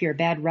me if you're a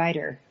bad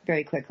writer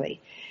very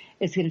quickly.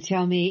 It's going to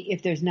tell me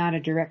if there's not a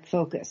direct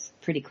focus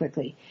pretty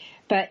quickly.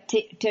 But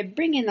to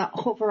bring in the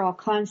overall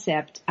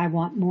concept, I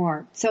want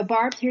more. So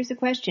Barb, here's a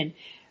question.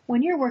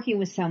 When you're working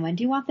with someone,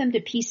 do you want them to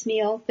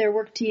piecemeal their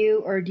work to you,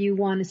 or do you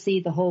want to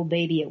see the whole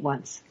baby at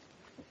once?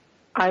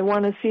 I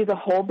want to see the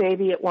whole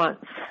baby at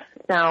once.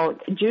 Now,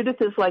 Judith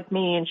is like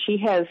me, and she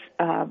has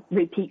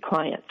repeat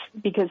clients,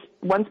 because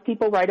once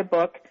people write a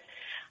book,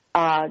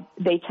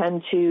 they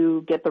tend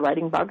to get the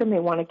writing bug and they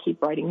want to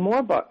keep writing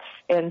more books.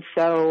 And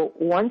so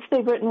once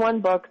they've written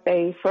one book,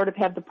 they sort of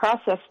have the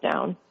process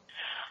down.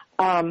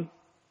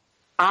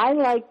 I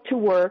like to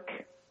work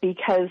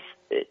because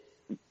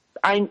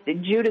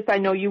Judith, I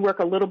know you work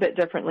a little bit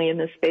differently in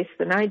this space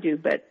than I do,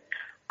 but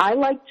I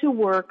like to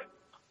work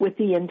with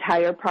the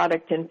entire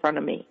product in front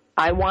of me.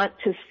 I want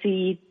to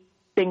see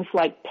things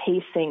like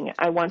pacing.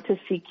 I want to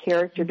see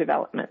character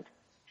development.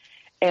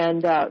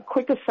 And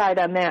quick aside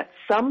on that,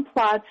 some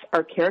plots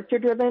are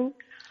character-driven.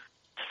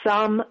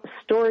 Some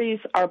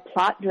stories are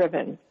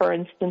plot-driven. For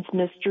instance,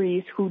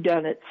 mysteries,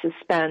 whodunit,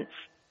 suspense.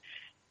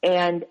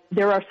 And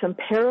there are some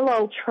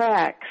parallel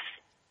tracks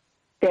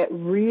that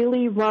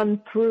really run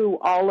through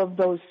all of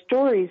those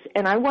stories.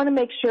 And I want to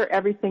make sure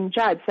everything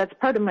jibes. That's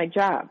part of my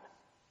job.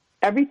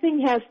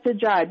 Everything has to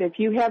jibe. If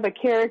you have a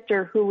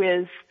character who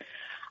is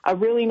a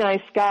really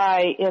nice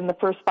guy in the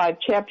first 5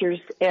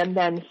 chapters and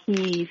then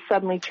he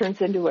suddenly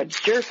turns into a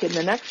jerk in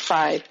the next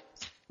 5,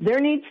 there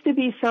needs to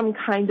be some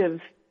kind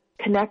of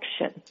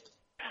connection.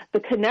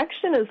 The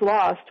connection is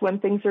lost when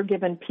things are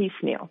given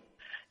piecemeal.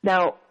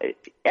 Now,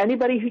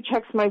 anybody who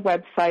checks my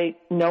website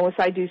knows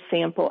I do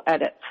sample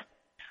edits.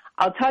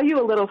 I'll tell you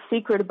a little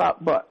secret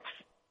about books.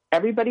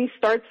 Everybody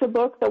starts a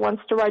book that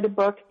wants to write a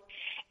book,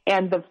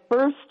 and the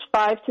first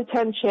 5 to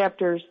 10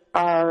 chapters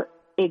are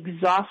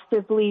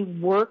exhaustively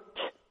worked,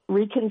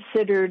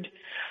 reconsidered,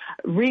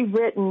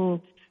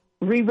 rewritten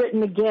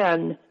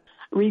again,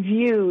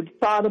 reviewed,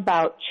 thought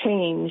about,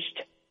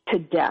 changed to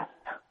death.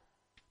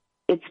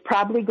 It's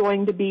probably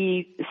going to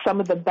be some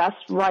of the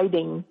best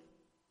writing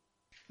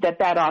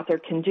that author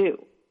can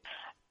do.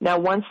 Now,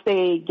 once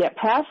they get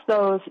past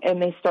those and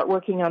they start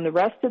working on the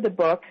rest of the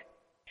book,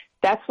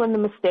 that's when the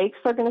mistakes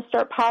are going to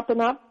start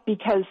popping up,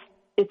 because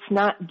it's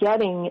not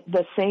getting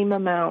the same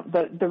amount,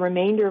 the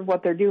remainder of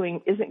what they're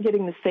doing isn't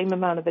getting the same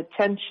amount of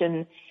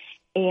attention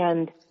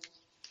and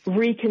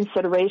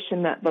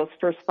reconsideration that those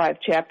first 5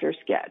 chapters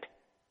get.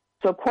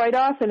 So quite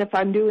often, if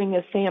I'm doing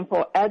a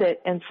sample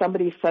edit and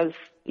somebody says,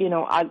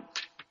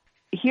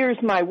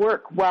 here's my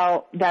work,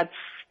 well, that's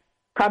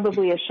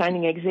probably a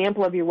shining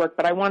example of your work,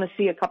 but I want to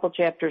see a couple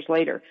chapters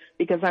later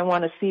because I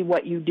want to see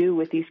what you do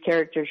with these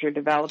characters you're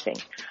developing.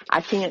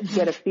 I can't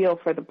get a feel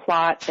for the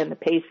plot and the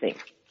pacing.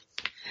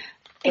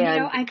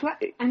 And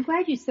I'm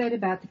glad you said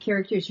about the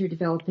characters you're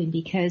developing,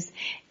 because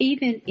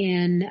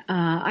even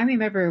I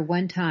remember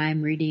one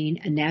time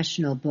reading a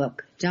national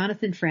book.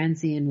 Jonathan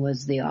Franzen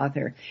was the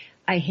author.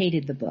 I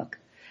hated the book.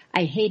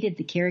 I hated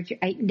the character.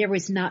 There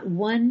was not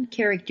one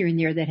character in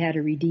there that had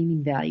a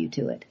redeeming value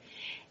to it.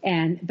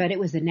 But it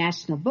was a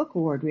National Book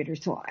Award reader,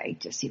 so I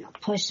just,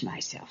 pushed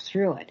myself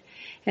through it.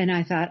 And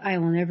I thought, I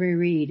will never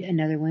read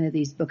another one of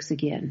these books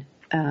again.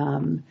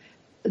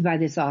 By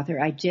this author.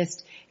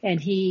 And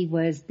he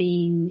was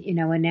being,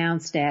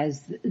 announced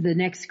as the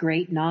next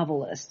great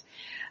novelist.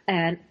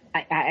 And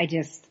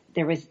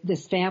there was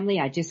this family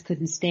I just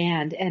couldn't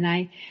stand.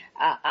 And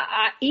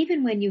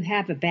even when you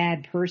have a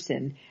bad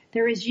person,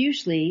 there is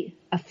usually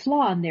a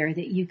flaw in there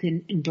that you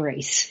can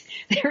embrace.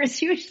 There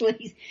is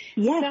usually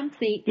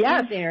something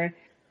in there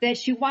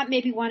that you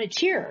maybe want to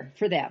cheer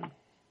for them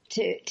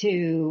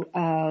to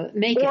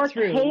make it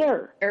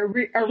through. Or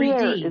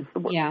redeem.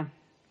 Yeah.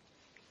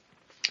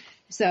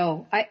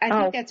 So I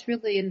think that's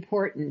really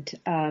important.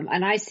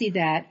 And I see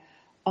that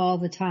all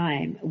the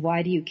time.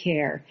 Why do you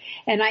care?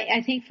 And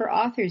I think for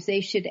authors,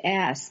 they should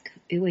ask,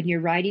 when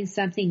you're writing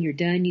something, you're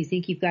done, you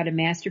think you've got a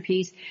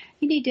masterpiece,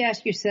 you need to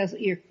ask yourself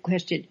your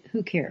question,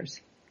 who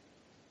cares?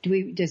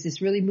 Does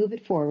this really move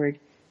it forward?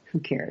 Who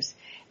cares?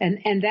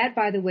 And that,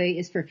 by the way,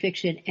 is for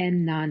fiction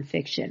and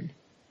nonfiction.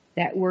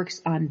 That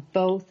works on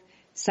both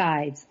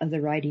sides of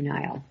the writing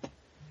aisle.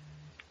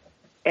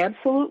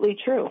 Absolutely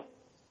true.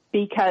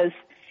 Because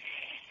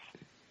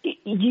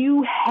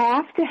you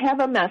have to have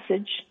a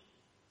message.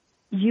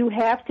 You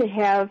have to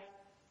have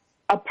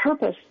a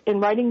purpose in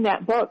writing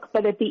that book.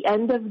 But at the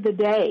end of the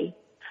day,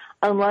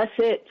 unless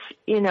it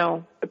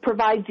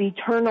provides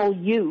eternal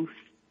youth,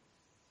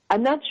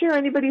 I'm not sure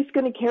anybody's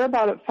going to care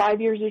about it 5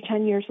 years or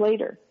 10 years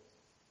later.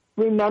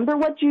 Remember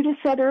what Judith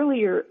said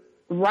earlier.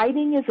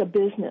 Writing is a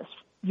business.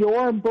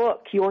 Your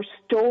book, your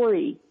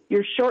story,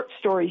 your short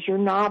stories, your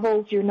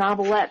novels, your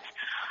novelettes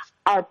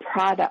are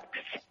products.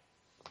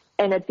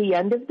 And at the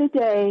end of the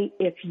day,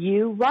 if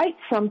you write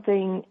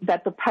something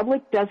that the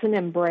public doesn't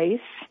embrace,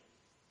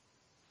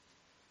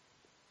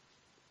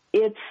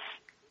 it's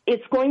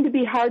going to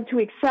be hard to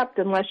accept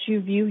unless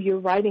you view your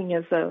writing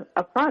as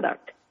a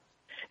product.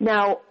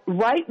 Now,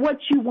 write what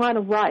you want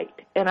to write.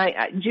 And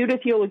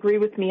Judith, you'll agree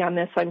with me on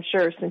this, I'm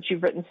sure, since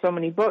you've written so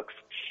many books.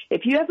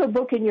 If you have a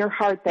book in your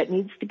heart that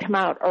needs to come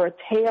out or a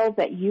tale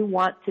that you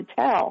want to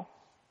tell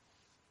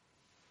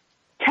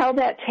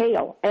that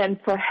tale. And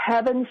for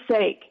heaven's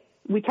sake,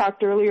 we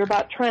talked earlier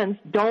about trends,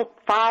 don't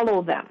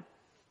follow them.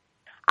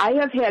 I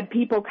have had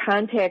people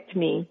contact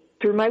me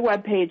through my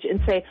webpage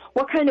and say,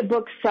 what kind of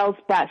book sells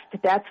best?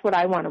 That's what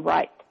I want to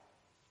write.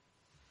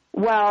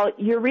 Well,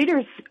 your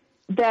readers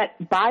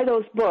that buy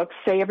those books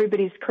say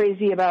everybody's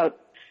crazy about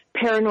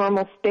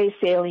paranormal space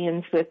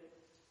aliens with,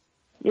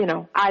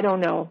 I don't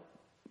know,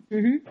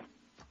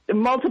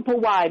 multiple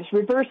wives,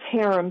 reverse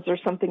harems or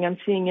something I'm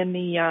seeing in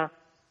the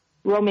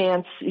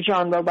romance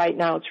genre right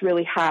now. It's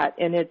really hot,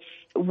 and it's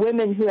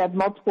women who have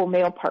multiple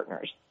male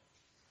partners.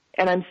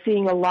 And I'm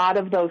seeing a lot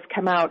of those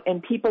come out,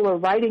 and people are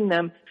writing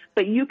them,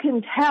 but you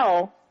can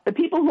tell the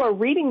people who are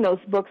reading those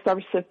books are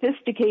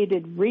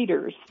sophisticated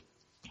readers,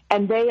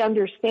 and they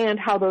understand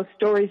how those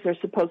stories are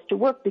supposed to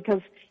work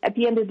because at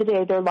the end of the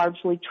day, they're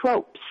largely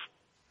tropes.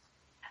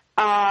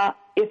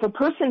 If a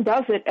person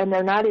does it and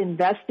they're not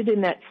invested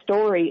in that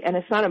story and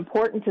it's not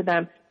important to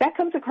them, that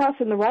comes across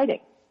in the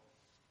writing.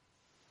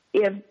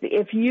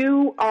 If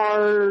you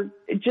are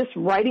just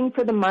writing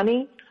for the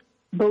money,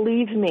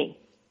 believe me,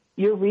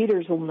 your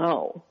readers will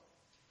know,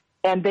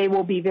 and they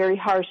will be very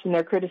harsh in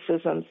their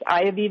criticisms.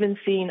 I have even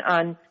seen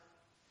on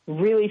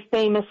really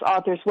famous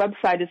authors'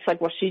 website, it's like,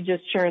 well, she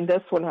just churned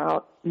this one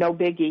out, no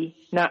biggie,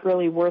 not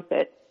really worth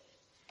it.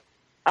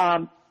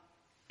 Harsh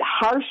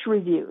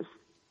reviews.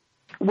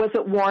 Was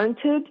it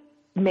warranted?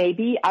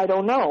 Maybe, I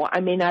don't know.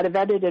 I may not have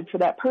edited for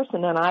that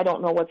person, and I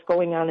don't know what's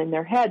going on in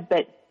their head,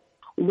 but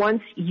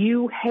once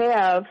you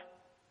have,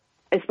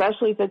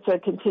 especially if it's a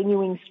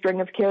continuing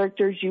string of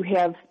characters, you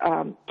have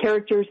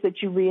characters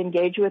that you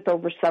re-engage with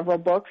over several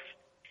books,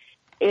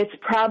 it's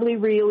probably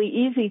really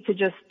easy to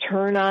just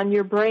turn on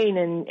your brain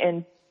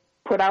and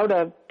put out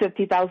a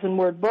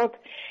 50,000-word book,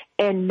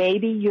 and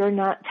maybe you're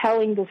not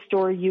telling the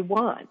story you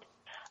want.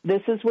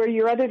 This is where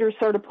your editor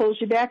sort of pulls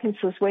you back and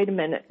says, wait a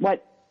minute,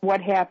 what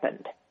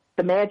happened?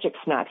 The magic's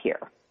not here.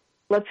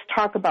 Let's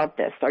talk about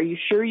this. Are you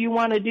sure you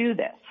want to do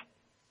this?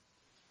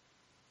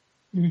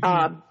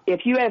 Mm-hmm.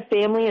 If you have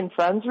family and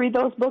friends read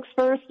those books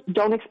first,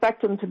 don't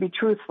expect them to be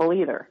truthful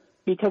either,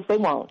 because they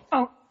won't.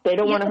 Oh, they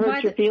don't want to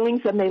hurt your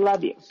feelings, and they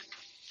love you.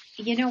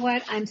 You know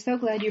what? I'm so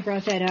glad you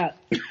brought that up.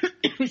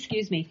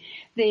 Excuse me.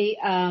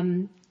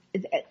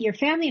 Your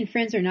family and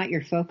friends are not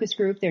your focus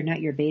group. They're not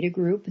your beta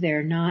group.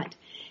 They're not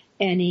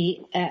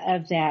any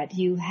of that.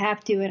 You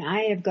have to, and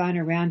I have gone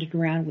around and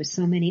around with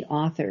so many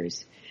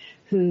authors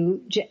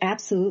who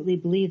absolutely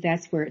believe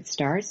that's where it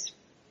starts.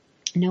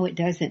 No, it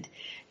doesn't.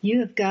 You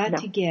have got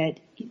to get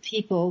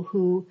people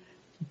who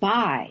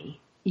buy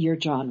your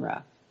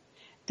genre,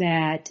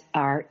 that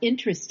are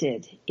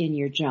interested in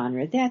your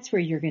genre. That's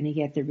where you're going to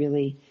get the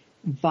really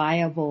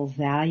viable,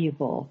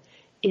 valuable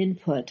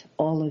input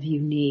all of you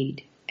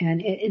need.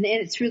 And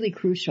it's really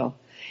crucial.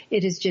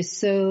 It is just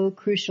so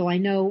crucial. I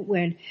know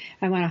when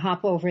I want to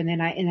hop over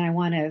and I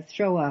want to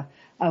throw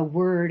a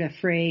word, a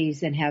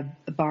phrase, and have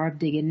Barb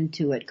dig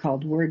into it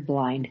called word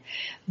blind.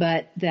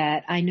 But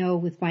that I know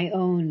with my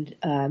own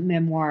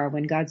memoir,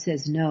 When God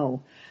Says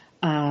No,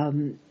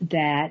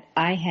 that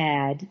I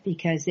had,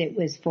 because it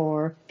was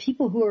for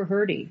people who are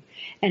hurting.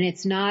 And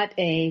it's not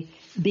a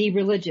be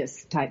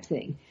religious type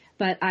thing.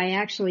 But I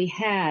actually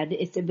had,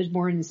 it was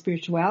more in the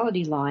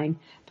spirituality line,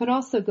 but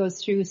also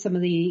goes through some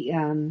of the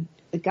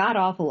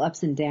god-awful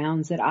ups and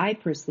downs that I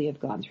personally have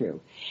gone through.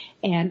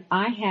 And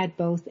I had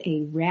both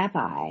a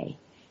rabbi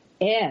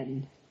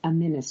and a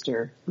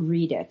minister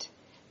read it,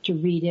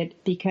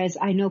 because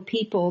I know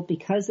people,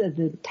 because of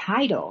the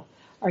title,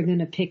 are going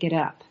to pick it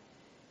up.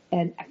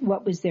 And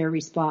what was their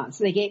response?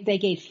 They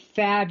gave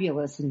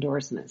fabulous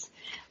endorsements.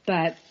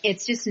 But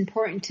it's just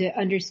important to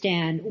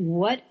understand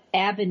what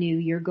avenue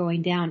you're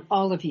going down,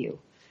 all of you.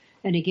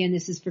 and again,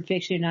 this is for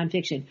fiction and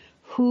nonfiction,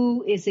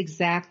 who is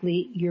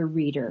exactly your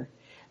reader?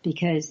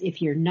 Because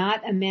if you're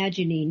not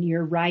imagining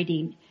your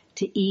writing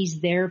to ease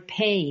their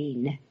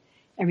pain,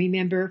 and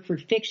remember, for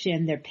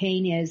fiction, their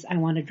pain is, I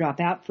want to drop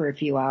out for a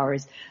few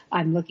hours.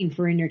 I'm looking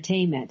for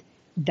entertainment.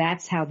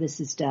 That's how this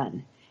is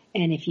done.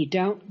 And if you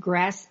don't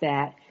grasp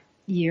that,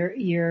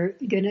 you're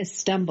going to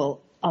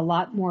stumble a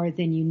lot more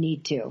than you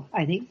need to.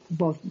 I think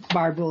both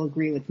Barb will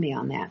agree with me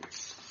on that.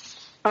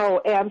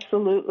 Oh,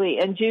 absolutely.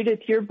 And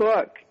Judith, your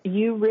book,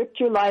 you ripped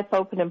your life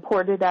open and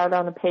poured it out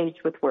on a page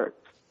with words.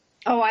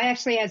 Oh, I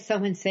actually had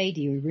someone say,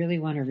 do you really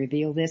want to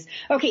reveal this?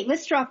 Okay,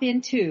 let's drop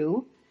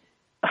into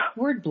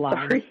word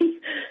blind.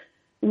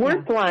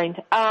 Word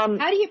blind. How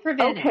do you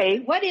prevent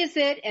it? What is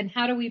it, and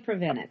how do we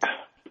prevent it?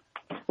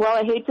 Well,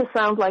 I hate to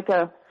sound like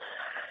a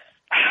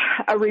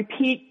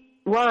repeat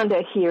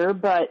Rhonda here,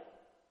 but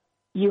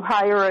you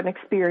hire an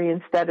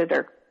experienced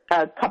editor.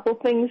 A couple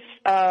things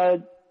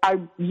I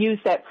use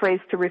that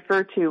phrase to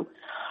refer to.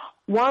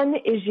 One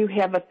is you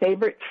have a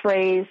favorite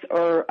phrase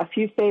or a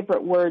few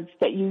favorite words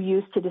that you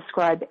use to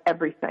describe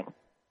everything.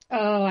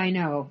 Oh, I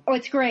know. Oh,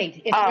 it's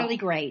great. It's really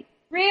great.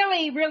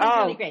 Really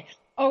great.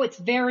 Oh, it's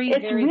very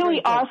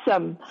really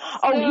awesome.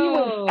 He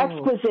was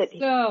exquisite.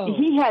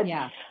 He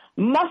had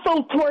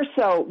muscle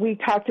torso. We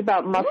talked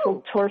about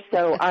muscle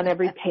torso on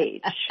every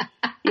page.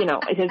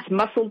 It is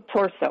muscle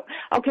torso.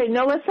 Okay,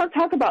 no, let's not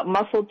talk about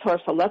muscle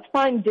torso. Let's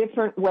find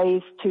different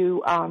ways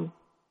to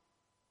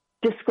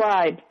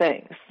describe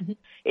things. Mm-hmm.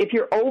 If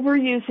you're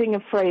overusing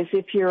a phrase,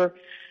 if you're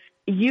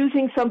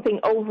using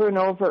something over and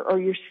over, or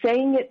you're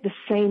saying it the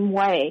same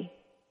way,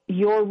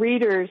 your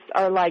readers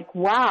are like,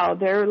 wow,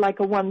 they're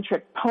like a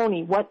one-trick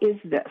pony. What is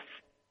this?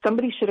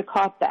 Somebody should have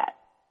caught that.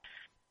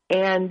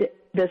 And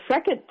the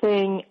second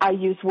thing I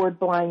use word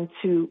blind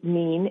to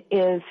mean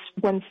is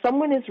when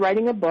someone is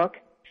writing a book,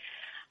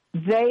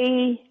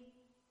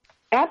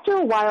 after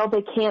a while,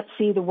 they can't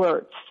see the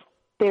words.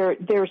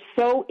 They're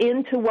so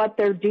into what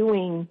they're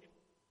doing,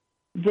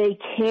 they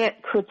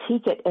can't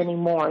critique it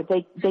anymore.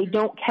 They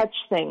don't catch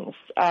things.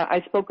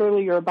 I spoke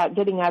earlier about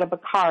getting out of a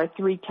car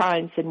 3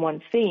 times in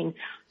one scene.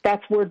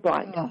 That's word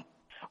blind. Oh, okay.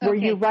 Where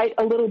you write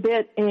a little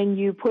bit and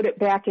you put it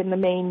back in the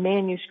main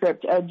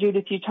manuscript.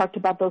 Judith, you talked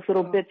about those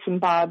little bits and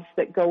bobs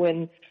that go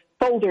in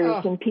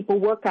folders and people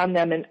work on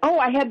them. And,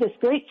 I had this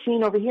great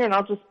scene over here and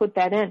I'll just put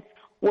that in.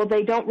 Well,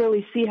 they don't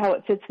really see how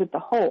it fits with the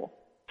whole.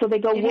 So they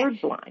go word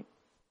blind.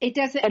 It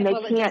doesn't, and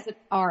it doesn't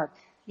arc.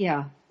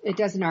 Yeah. It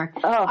doesn't arc.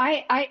 Oh.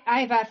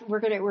 We're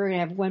gonna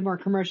have one more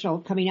commercial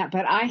coming up,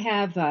 but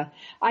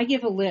I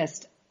give a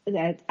list and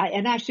I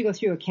actually go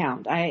through a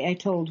count. I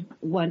told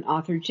one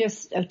author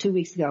just 2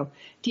 weeks ago,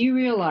 do you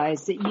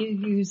realize that you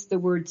use the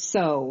word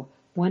so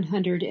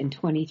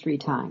 123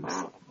 times?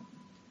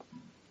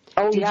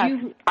 Oh,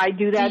 yes. I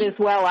do that as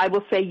well. I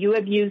will say you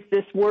have used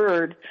this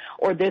word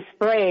or this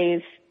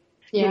phrase,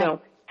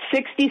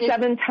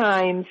 67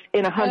 times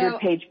in a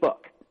 100-page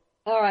book.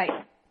 All right.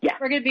 Yeah.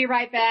 We're going to be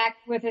right back.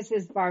 With us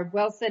is Barb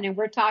Wilson, and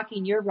we're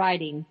talking your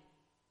writing.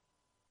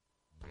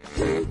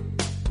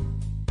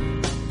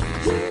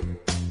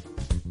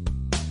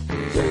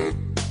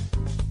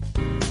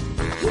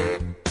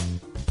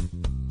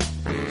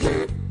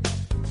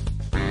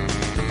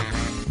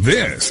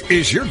 This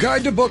is your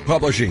guide to book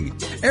publishing.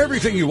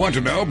 Everything you want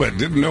to know but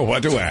didn't know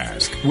what to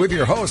ask. With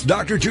your host,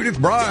 Dr. Judith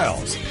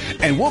Briles.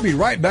 And we'll be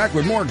right back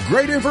with more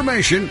great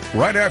information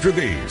right after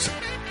these.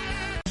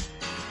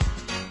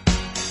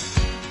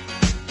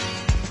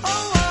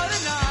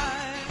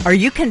 Are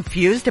you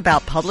confused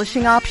about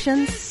publishing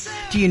options?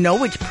 Do you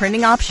know which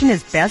printing option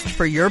is best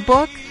for your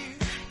book?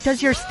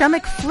 Does your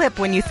stomach flip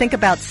when you think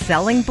about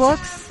selling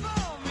books?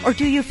 Or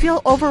do you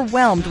feel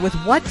overwhelmed with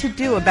what to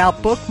do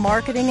about book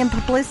marketing and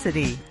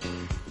publicity?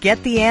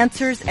 Get the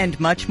answers and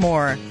much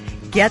more.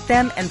 Get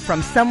them and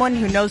from someone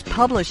who knows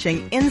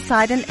publishing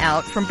inside and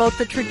out from both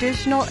the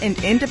traditional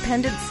and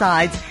independent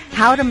sides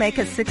how to make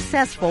a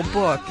successful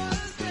book.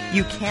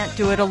 You can't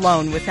do it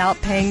alone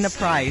without paying the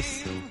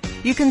price.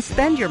 You can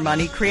spend your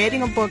money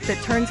creating a book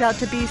that turns out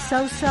to be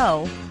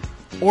so-so,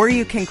 or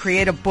you can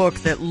create a book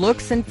that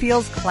looks and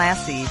feels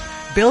classy,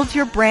 builds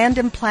your brand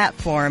and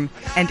platform,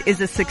 and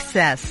is a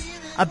success,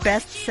 a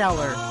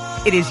bestseller.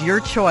 It is your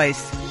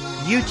choice.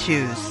 You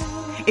choose.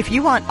 If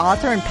you want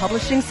author and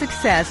publishing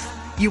success,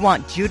 you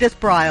want Judith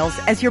Briles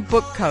as your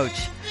book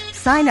coach.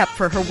 Sign up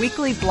for her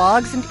weekly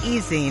blogs and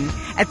e-zine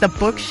at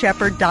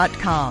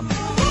thebookshepherd.com.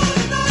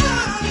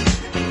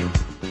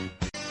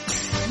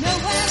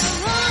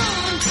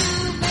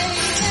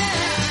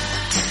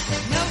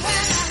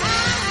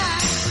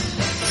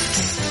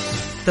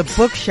 The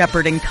book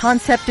shepherding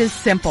concept is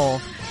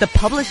simple. The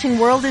publishing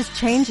world is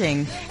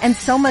changing, and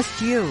so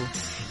must you.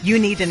 You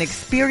need an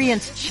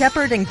experienced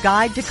shepherd and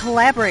guide to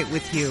collaborate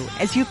with you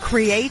as you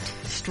create,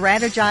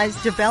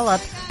 strategize,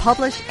 develop,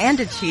 publish, and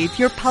achieve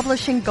your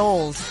publishing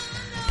goals.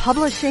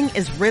 Publishing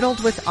is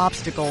riddled with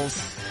obstacles,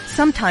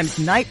 sometimes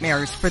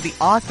nightmares for the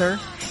author.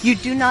 You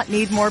do not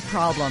need more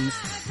problems.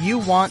 You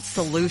want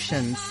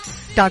solutions.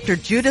 Dr.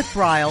 Judith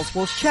Briles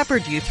will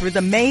shepherd you through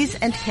the maze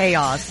and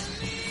chaos.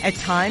 At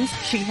times,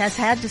 she has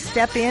had to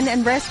step in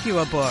and rescue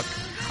a book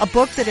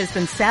that has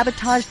been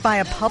sabotaged by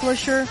a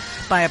publisher,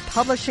 by a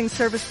publishing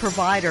service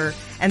provider,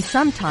 and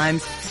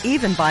sometimes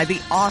even by the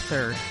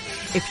author.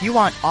 If you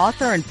want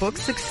author and book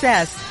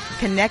success,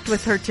 connect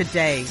with her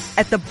today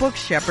at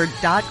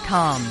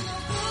thebookshepherd.com.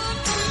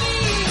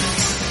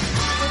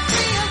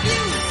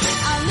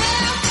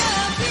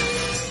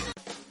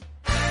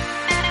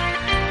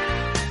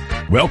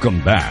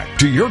 Welcome back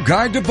to your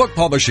guide to book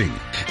publishing.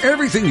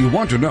 Everything you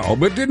want to know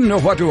but didn't know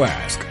what to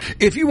ask.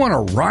 If you want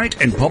to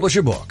write and publish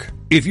a book,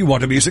 if you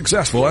want to be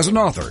successful as an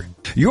author,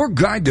 your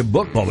guide to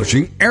book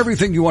publishing,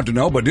 everything you want to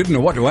know but didn't know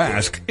what to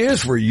ask,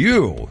 is for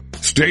you.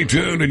 Stay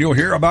tuned and you'll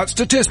hear about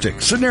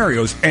statistics,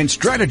 scenarios, and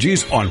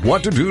strategies on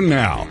what to do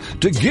now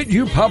to get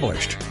you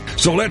published.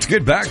 So let's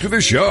get back to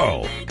the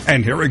show.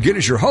 And here again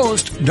is your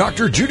host,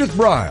 Dr. Judith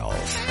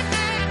Briles.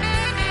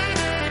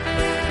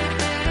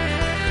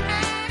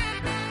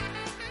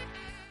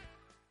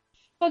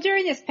 Well,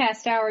 during this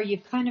past hour,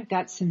 you've kind of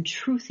got some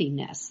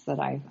truthiness that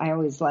I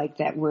always liked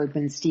that word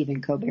when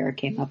Stephen Colbert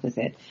came up with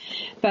it.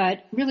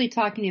 But really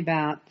talking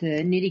about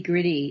the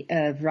nitty-gritty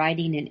of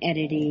writing and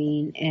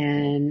editing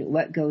and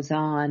what goes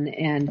on.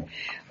 And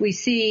we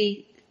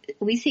see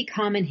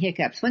common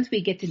hiccups. Once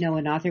we get to know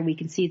an author, we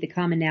can see the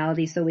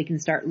commonality so we can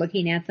start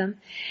looking at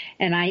them.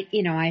 And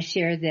I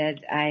shared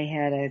that I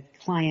had a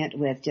client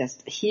with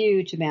just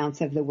huge amounts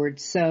of the word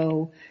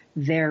so,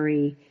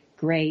 very,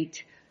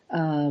 great.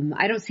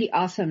 I don't see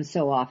awesome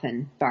so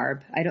often,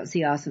 Barb. I don't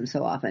see awesome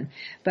so often,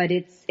 but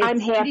it's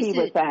I'm happy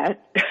with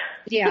that.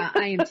 Yeah,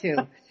 I am too.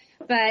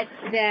 But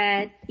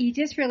that you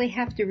just really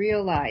have to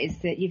realize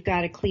that you've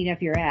got to clean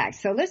up your act.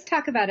 So let's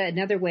talk about it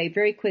another way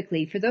very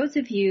quickly. For those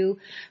of you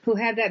who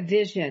have that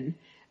vision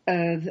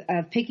of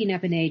picking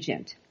up an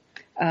agent,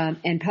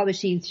 and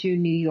publishing through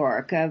New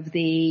York, of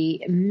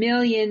the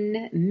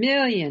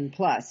million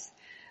plus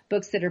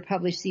books that are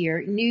published a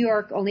year, New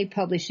York only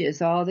publishes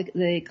all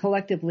the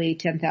collectively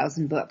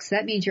 10,000 books.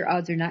 That means your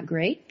odds are not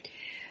great.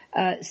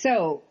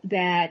 So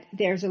that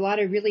there's a lot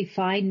of really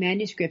fine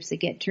manuscripts that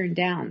get turned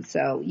down.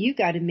 So you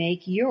got to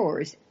make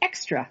yours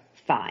extra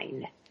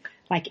fine,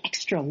 like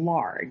extra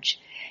large.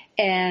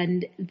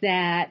 And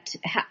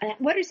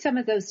what are some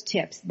of those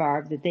tips,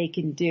 Barb, that they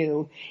can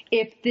do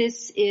if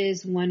this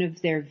is one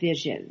of their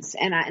visions?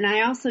 And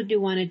I also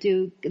do want to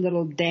do a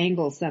little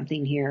dangle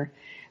something here.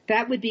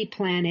 That would be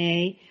plan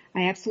A.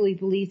 I absolutely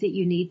believe that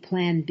you need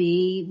plan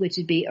B, which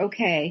would be,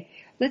 okay,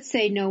 let's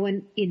say no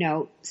one,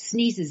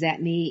 sneezes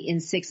at me in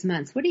 6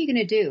 months. What are you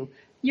going to do?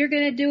 You're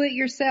going to do it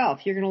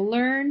yourself. You're going to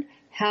learn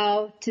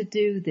how to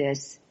do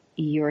this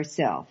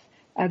yourself.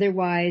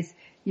 Otherwise,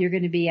 you're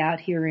going to be out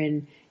here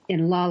in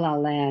la la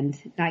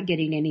land, not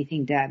getting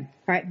anything done.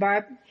 All right,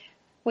 Barb,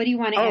 what do you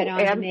want to add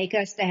on to make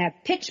us to have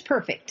pitch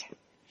perfect?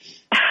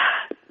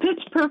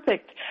 Pitch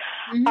perfect.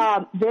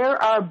 Mm-hmm.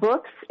 There are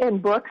books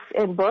and books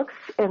and books,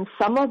 and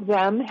some of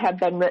them have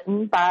been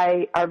written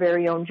by our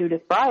very own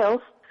Judith Briles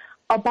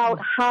about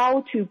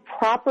how to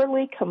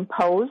properly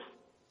compose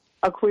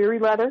a query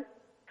letter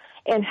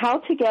and how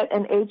to get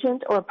an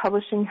agent or a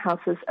publishing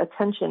house's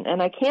attention.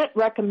 And I can't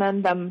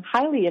recommend them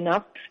highly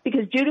enough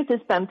because Judith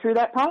has been through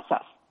that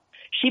process.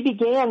 She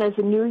began as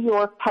a New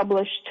York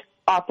published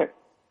author.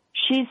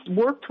 She's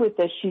worked with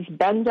this. She's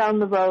been down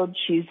the road.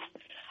 She's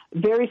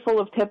very full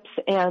of tips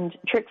and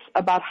tricks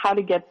about how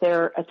to get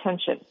their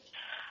attention.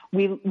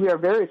 We are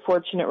very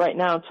fortunate right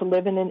now to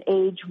live in an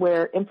age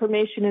where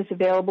information is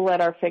available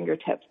at our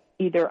fingertips,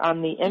 either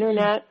on the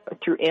internet or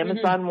through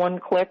Amazon, one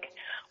click,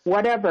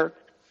 whatever.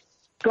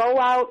 Go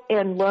out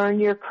and learn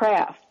your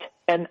craft.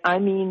 And I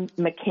mean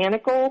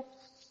mechanical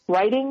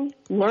writing.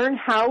 Learn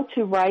how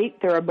to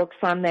write. There are books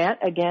on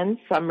that. Again,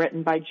 some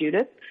written by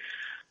Judith.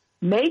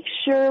 Make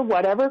sure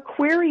whatever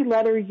query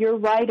letter you're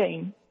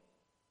writing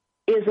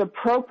is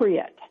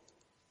appropriate.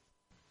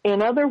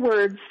 In other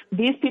words,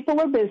 these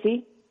people are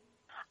busy.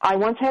 I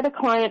once had a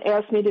client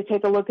ask me to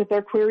take a look at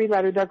their query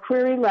letter. Their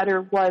query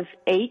letter was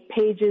 8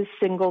 pages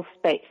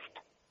single-spaced.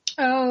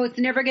 Oh, it's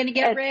never going to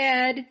get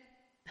read.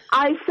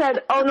 I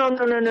said, oh, no.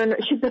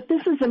 She said,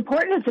 this is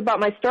important. It's about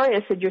my story.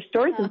 I said, your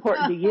story's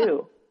important to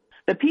you.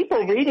 The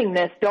people reading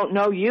this don't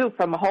know you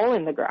from a hole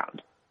in the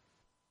ground.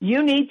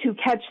 You need to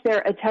catch their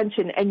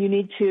attention, and you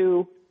need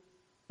to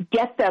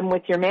get them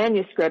with your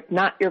manuscript,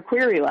 not your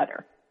query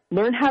letter.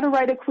 Learn how to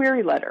write a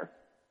query letter.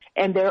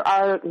 And there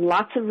are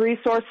lots of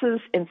resources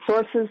and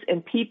sources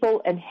and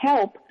people and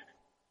help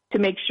to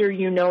make sure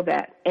you know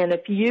that. And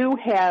if you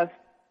have,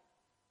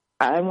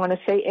 I want to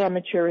say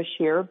amateurish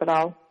here, but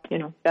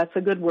that's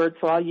a good word,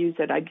 so I'll use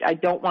it. I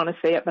don't want to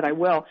say it, but I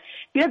will.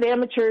 If you have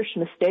amateurish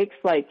mistakes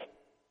like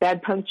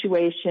bad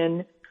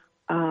punctuation,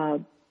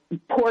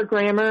 poor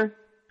grammar,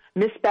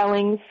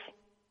 misspellings,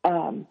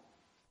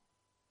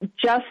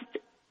 just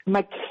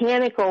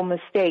mechanical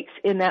mistakes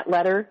in that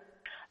letter,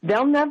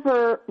 they'll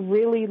never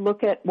really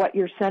look at what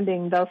you're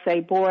sending. They'll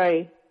say,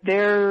 boy,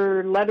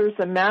 their letter's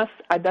a mess.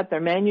 I bet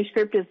their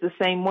manuscript is the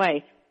same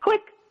way.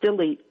 Click,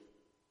 delete.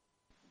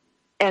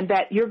 And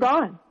that you're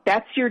gone.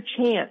 That's your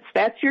chance.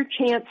 That's your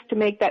chance to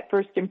make that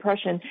first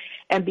impression.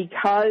 And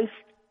because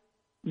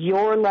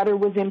your letter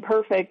was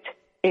imperfect,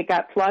 it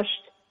got flushed,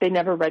 they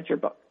never read your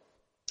book.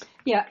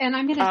 Yeah, and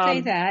I'm going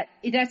to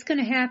say that's going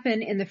to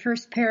happen in the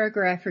first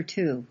paragraph or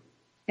two,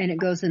 and it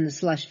goes in the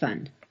slush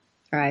fund,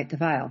 all right, the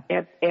file.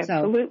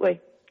 Absolutely.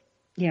 So,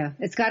 yeah,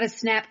 it's got to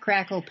snap,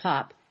 crackle,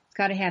 pop. It's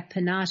got to have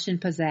panache and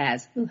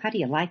pizzazz. Ooh, how do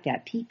you like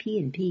that? P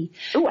and P.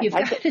 Ooh, I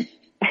like it.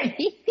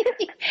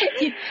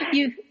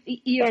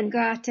 You've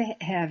got to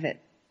have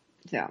it.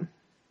 So.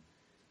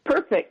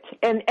 Perfect.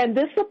 And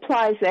this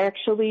applies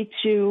actually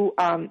to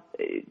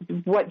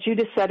what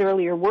Judith said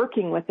earlier,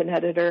 working with an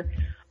editor.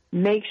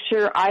 Make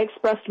sure, I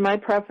expressed my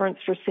preference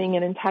for seeing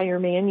an entire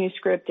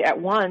manuscript at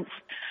once.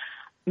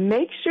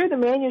 Make sure the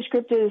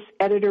manuscript is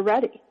editor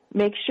ready.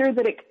 Make sure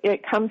that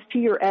it comes to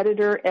your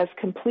editor as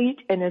complete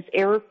and as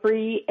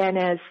error-free and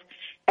as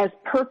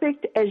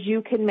perfect as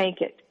you can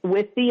make it,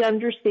 with the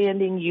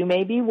understanding you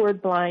may be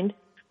word blind.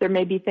 There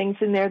may be things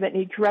in there that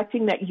need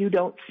correcting that you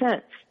don't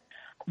sense.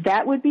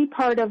 That would be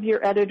part of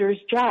your editor's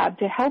job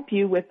to help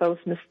you with those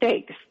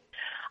mistakes.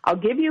 I'll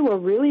give you a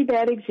really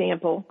bad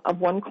example of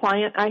one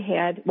client I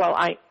had. Well,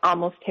 I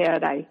almost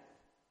had. I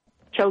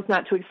chose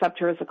not to accept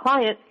her as a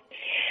client.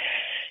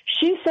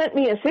 She sent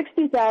me a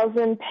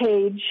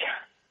 60,000-page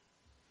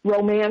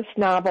romance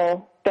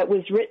novel that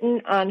was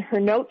written on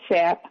her notes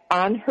app,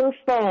 on her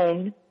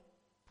phone,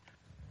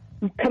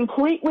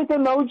 complete with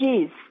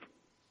emojis,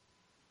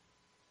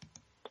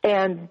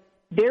 and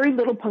very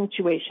little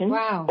punctuation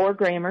or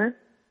grammar.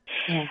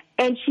 Yeah.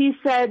 And she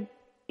said,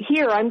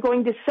 here, I'm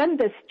going to send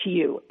this to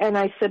you. And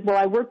I said, well,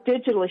 I work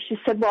digitally. She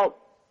said, well,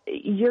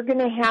 you're going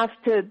to have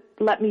to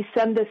let me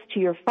send this to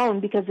your phone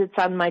because it's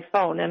on my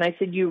phone. And I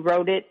said, you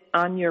wrote it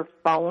on your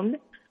phone?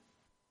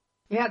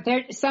 Yeah,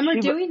 some are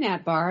doing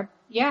that, Barb.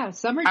 Yeah,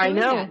 some are doing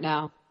that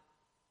now.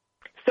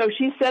 So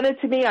she sent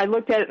it to me. I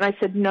looked at it and I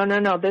said, no,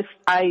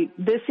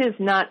 this is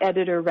not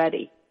editor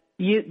ready.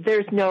 You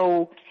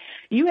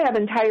have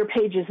entire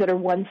pages that are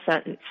one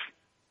sentence.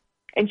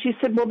 And she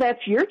said, well, that's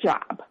your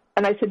job.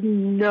 And I said,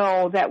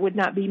 no, that would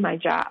not be my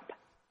job.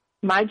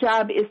 My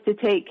job is to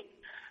take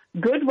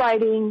good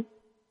writing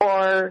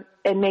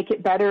and make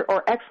it better,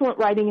 or excellent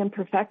writing and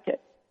perfect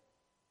it.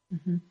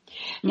 Mm-hmm.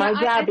 My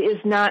job is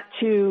not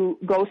to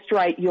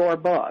ghostwrite your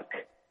book.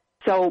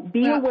 So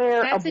be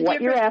aware of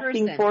what you're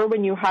asking for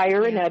when you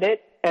hire an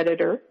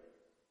editor.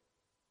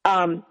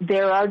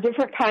 There are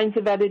different kinds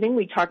of editing.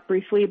 We talked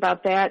briefly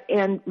about that,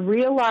 and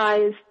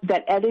realize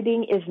that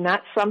editing is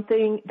not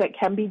something that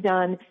can be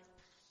done,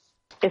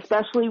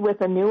 especially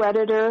with a new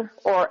editor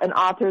or an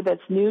author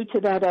that's new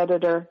to that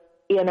editor,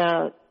 in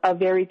a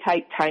very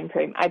tight time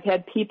frame. I've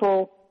had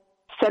people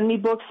send me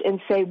books and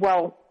say,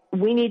 well,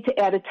 we need to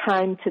add a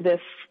time to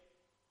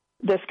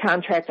this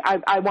contract.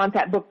 I want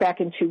that book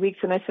back in 2 weeks.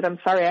 And I said, I'm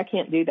sorry, I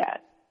can't do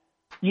that.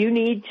 You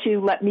need to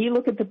let me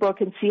look at the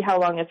book and see how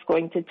long it's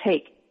going to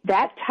take.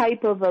 That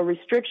type of a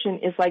restriction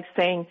is like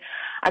saying,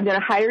 I'm going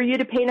to hire you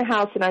to paint a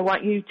house and I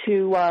want you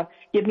to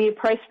give me a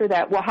price for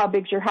that. Well, how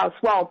big's your house?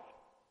 Well,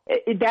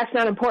 that's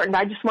not important.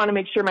 I just want to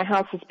make sure my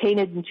house is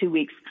painted in 2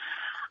 weeks.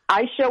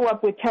 I show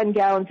up with 10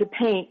 gallons of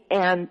paint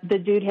and the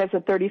dude has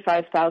a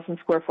 35,000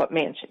 square foot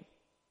mansion.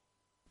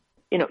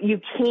 You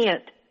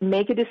can't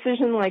make a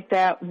decision like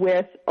that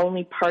with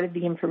only part of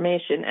the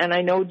information. And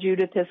I know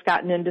Judith has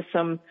gotten into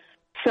some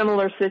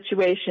similar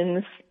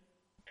situations,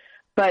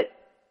 but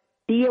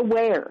be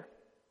aware.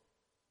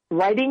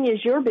 Writing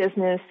is your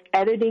business.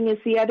 Editing is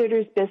the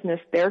editor's business.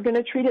 They're going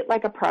to treat it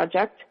like a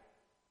project.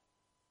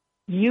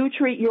 You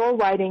treat your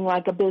writing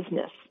like a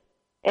business,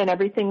 and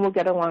everything will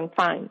get along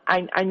fine.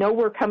 I know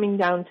we're coming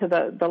down to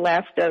the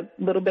last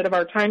little bit of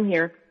our time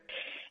here,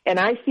 and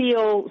I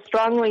feel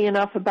strongly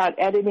enough about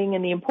editing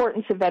and the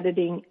importance of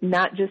editing,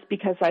 not just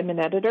because I'm an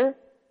editor,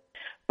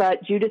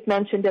 but Judith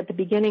mentioned at the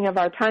beginning of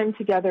our time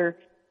together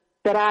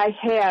that I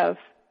have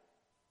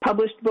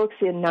published books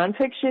in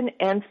nonfiction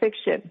and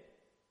fiction.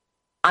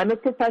 I'm a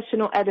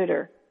professional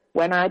editor.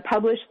 When I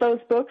publish those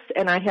books,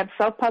 and I have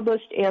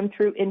self-published and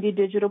through indie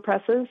digital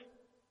presses,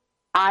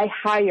 I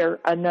hire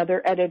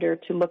another editor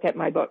to look at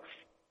my books,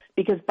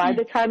 because by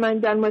the time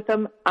I'm done with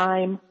them,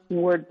 I'm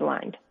word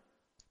blind.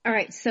 All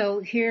right,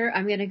 so here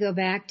I'm going to go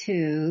back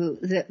to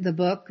the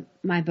book,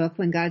 my book,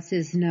 When God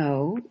Says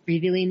No,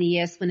 Revealing the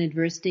Yes When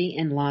Adversity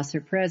and Loss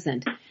Are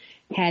Present,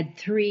 had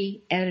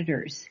 3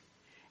 editors.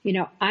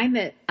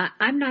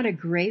 I'm not a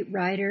great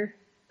writer.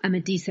 I'm a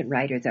decent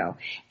writer, though,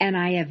 and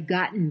I have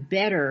gotten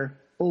better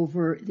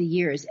over the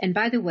years. And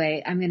by the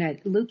way, I'm going to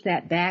loop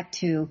that back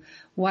to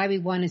why we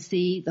want to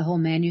see the whole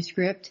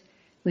manuscript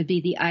would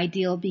be the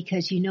ideal,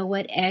 because you know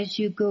what, as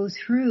you go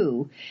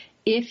through,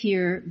 if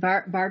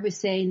Barb was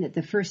saying that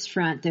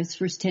those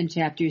first 10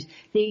 chapters,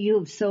 you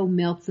have so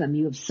milked them,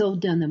 you have so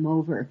done them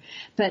over.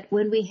 But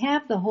when we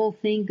have the whole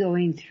thing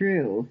going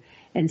through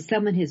and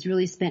someone has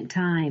really spent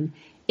time,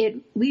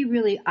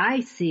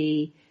 I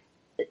see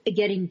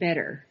getting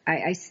better.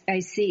 I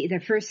see the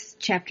first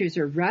chapters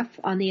are rough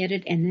on the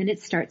edit, and then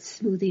it starts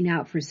smoothing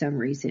out for some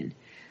reason.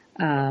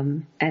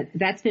 And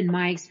that's been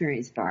my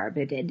experience, Barb.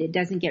 It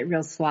doesn't get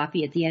real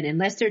sloppy at the end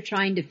unless they're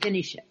trying to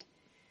finish it.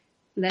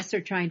 less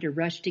they're trying to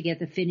rush to get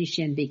the finish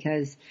in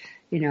because,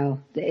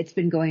 it's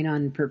been going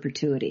on in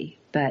perpetuity.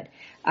 But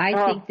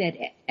I think that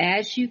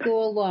as you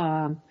go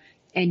along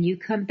and you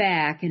come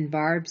back, and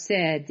Barb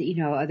said,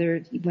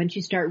 once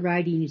you start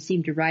writing, you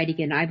seem to write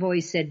again. I've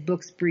always said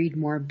books breed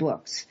more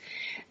books.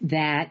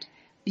 That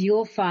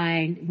you'll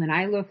find when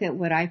I look at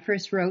what I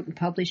first wrote and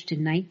published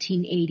in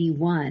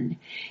 1981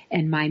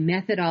 and my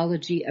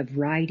methodology of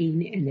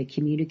writing and the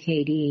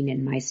communicating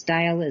and my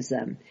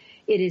stylism,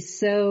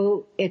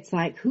 it's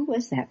like, who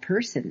was that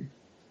person?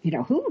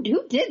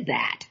 Who did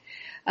that?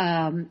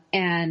 And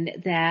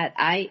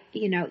that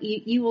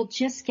you will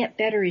just get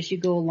better as you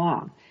go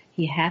along.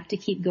 You have to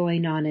keep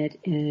going on it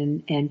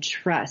and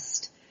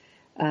trust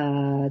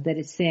that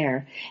it's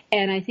there.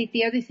 And I think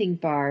the other thing,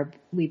 Barb,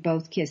 we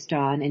both kissed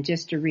on, and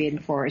just to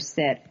reinforce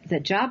that the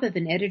job of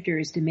an editor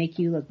is to make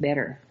you look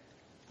better.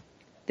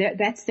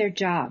 That's their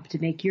job, to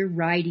make your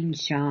writing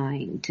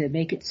shine, to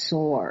make it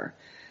soar,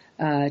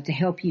 to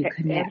help you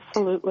connect.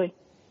 Absolutely.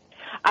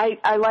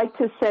 I like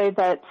to say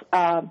that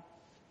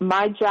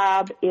my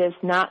job is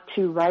not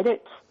to write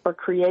it or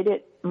create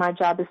it. My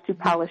job is to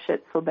polish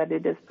it so that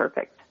it is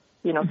perfect.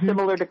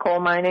 Similar to coal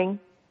mining.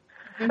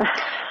 Mm-hmm.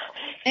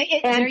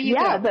 There you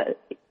go.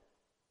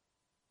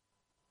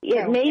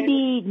 It may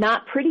be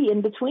not pretty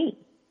in between.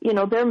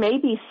 There may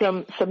be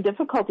some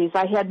difficulties.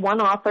 I had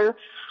one author,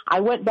 I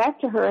went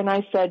back to her and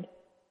I said,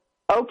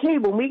 okay,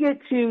 when we get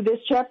to this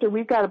chapter,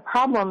 we've got a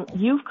problem.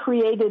 You've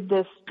created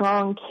this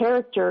strong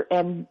character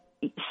and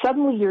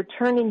suddenly you're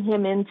turning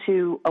him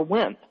into a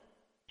wimp.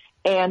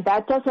 And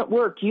that doesn't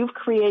work. You've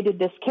created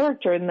this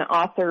character. And the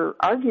author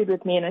argued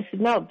with me and I said,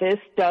 no, this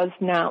does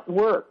not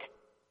work.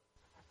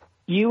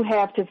 You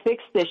have to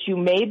fix this. You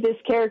made this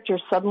character.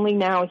 Suddenly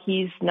now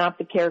he's not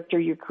the character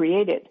you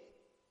created.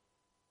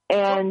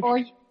 And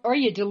or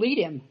you delete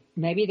him.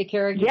 Maybe the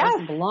character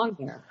doesn't belong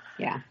there.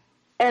 Yeah.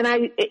 And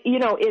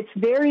it's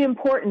very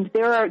important.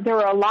 There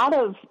are a lot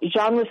of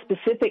genre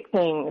specific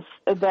things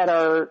that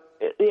are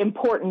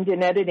important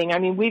in editing. I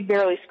mean, we've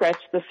barely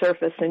scratched the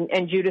surface,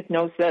 and Judith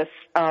knows this.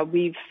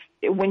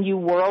 When you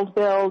world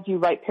build, you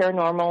write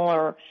paranormal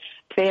or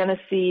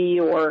fantasy,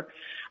 or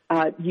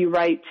you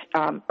write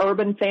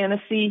urban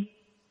fantasy,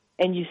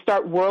 and you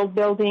start world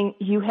building.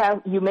 You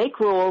make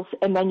rules,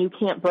 and then you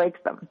can't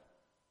break them.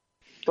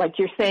 Like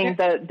you're saying,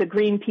 the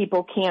green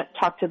people can't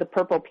talk to the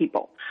purple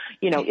people.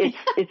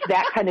 It's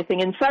that kind of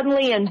thing. And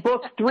suddenly in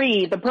book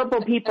 3, the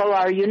purple people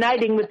are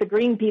uniting with the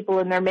green people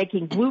and they're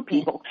making blue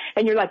people.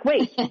 And you're like,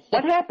 wait,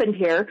 what happened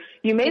here?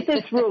 You made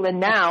this rule and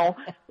now,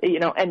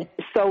 and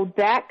so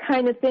that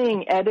kind of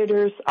thing,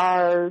 editors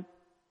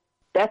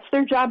that's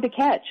their job to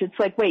catch. It's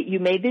like, wait, you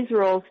made these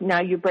rules,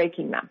 now you're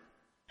breaking them.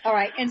 All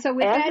right. And so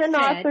with as that an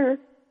said, author,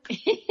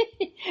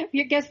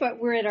 guess what?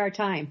 We're at our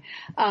time.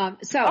 I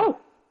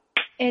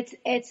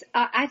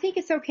think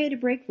it's okay to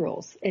break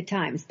rules at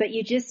times, but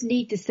you just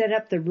need to set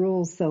up the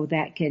rules so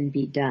that can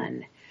be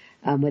done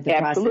with the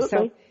process.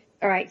 So,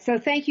 all right. So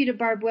thank you to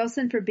Barb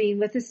Wilson for being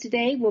with us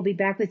today. We'll be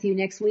back with you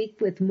next week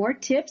with more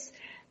tips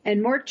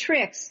and more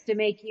tricks to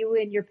make you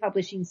and your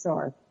publishing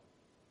soar.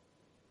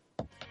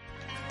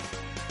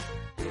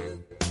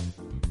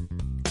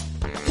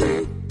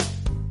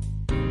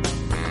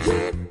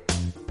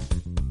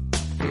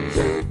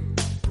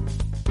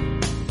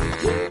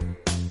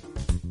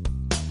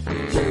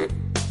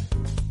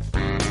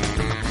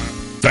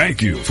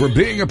 Thank you for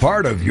being a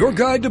part of Your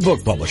Guide to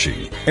Book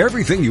Publishing.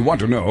 Everything you want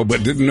to know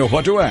but didn't know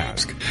what to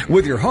ask.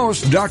 With your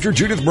host, Dr.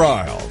 Judith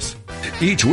Briles. Each week,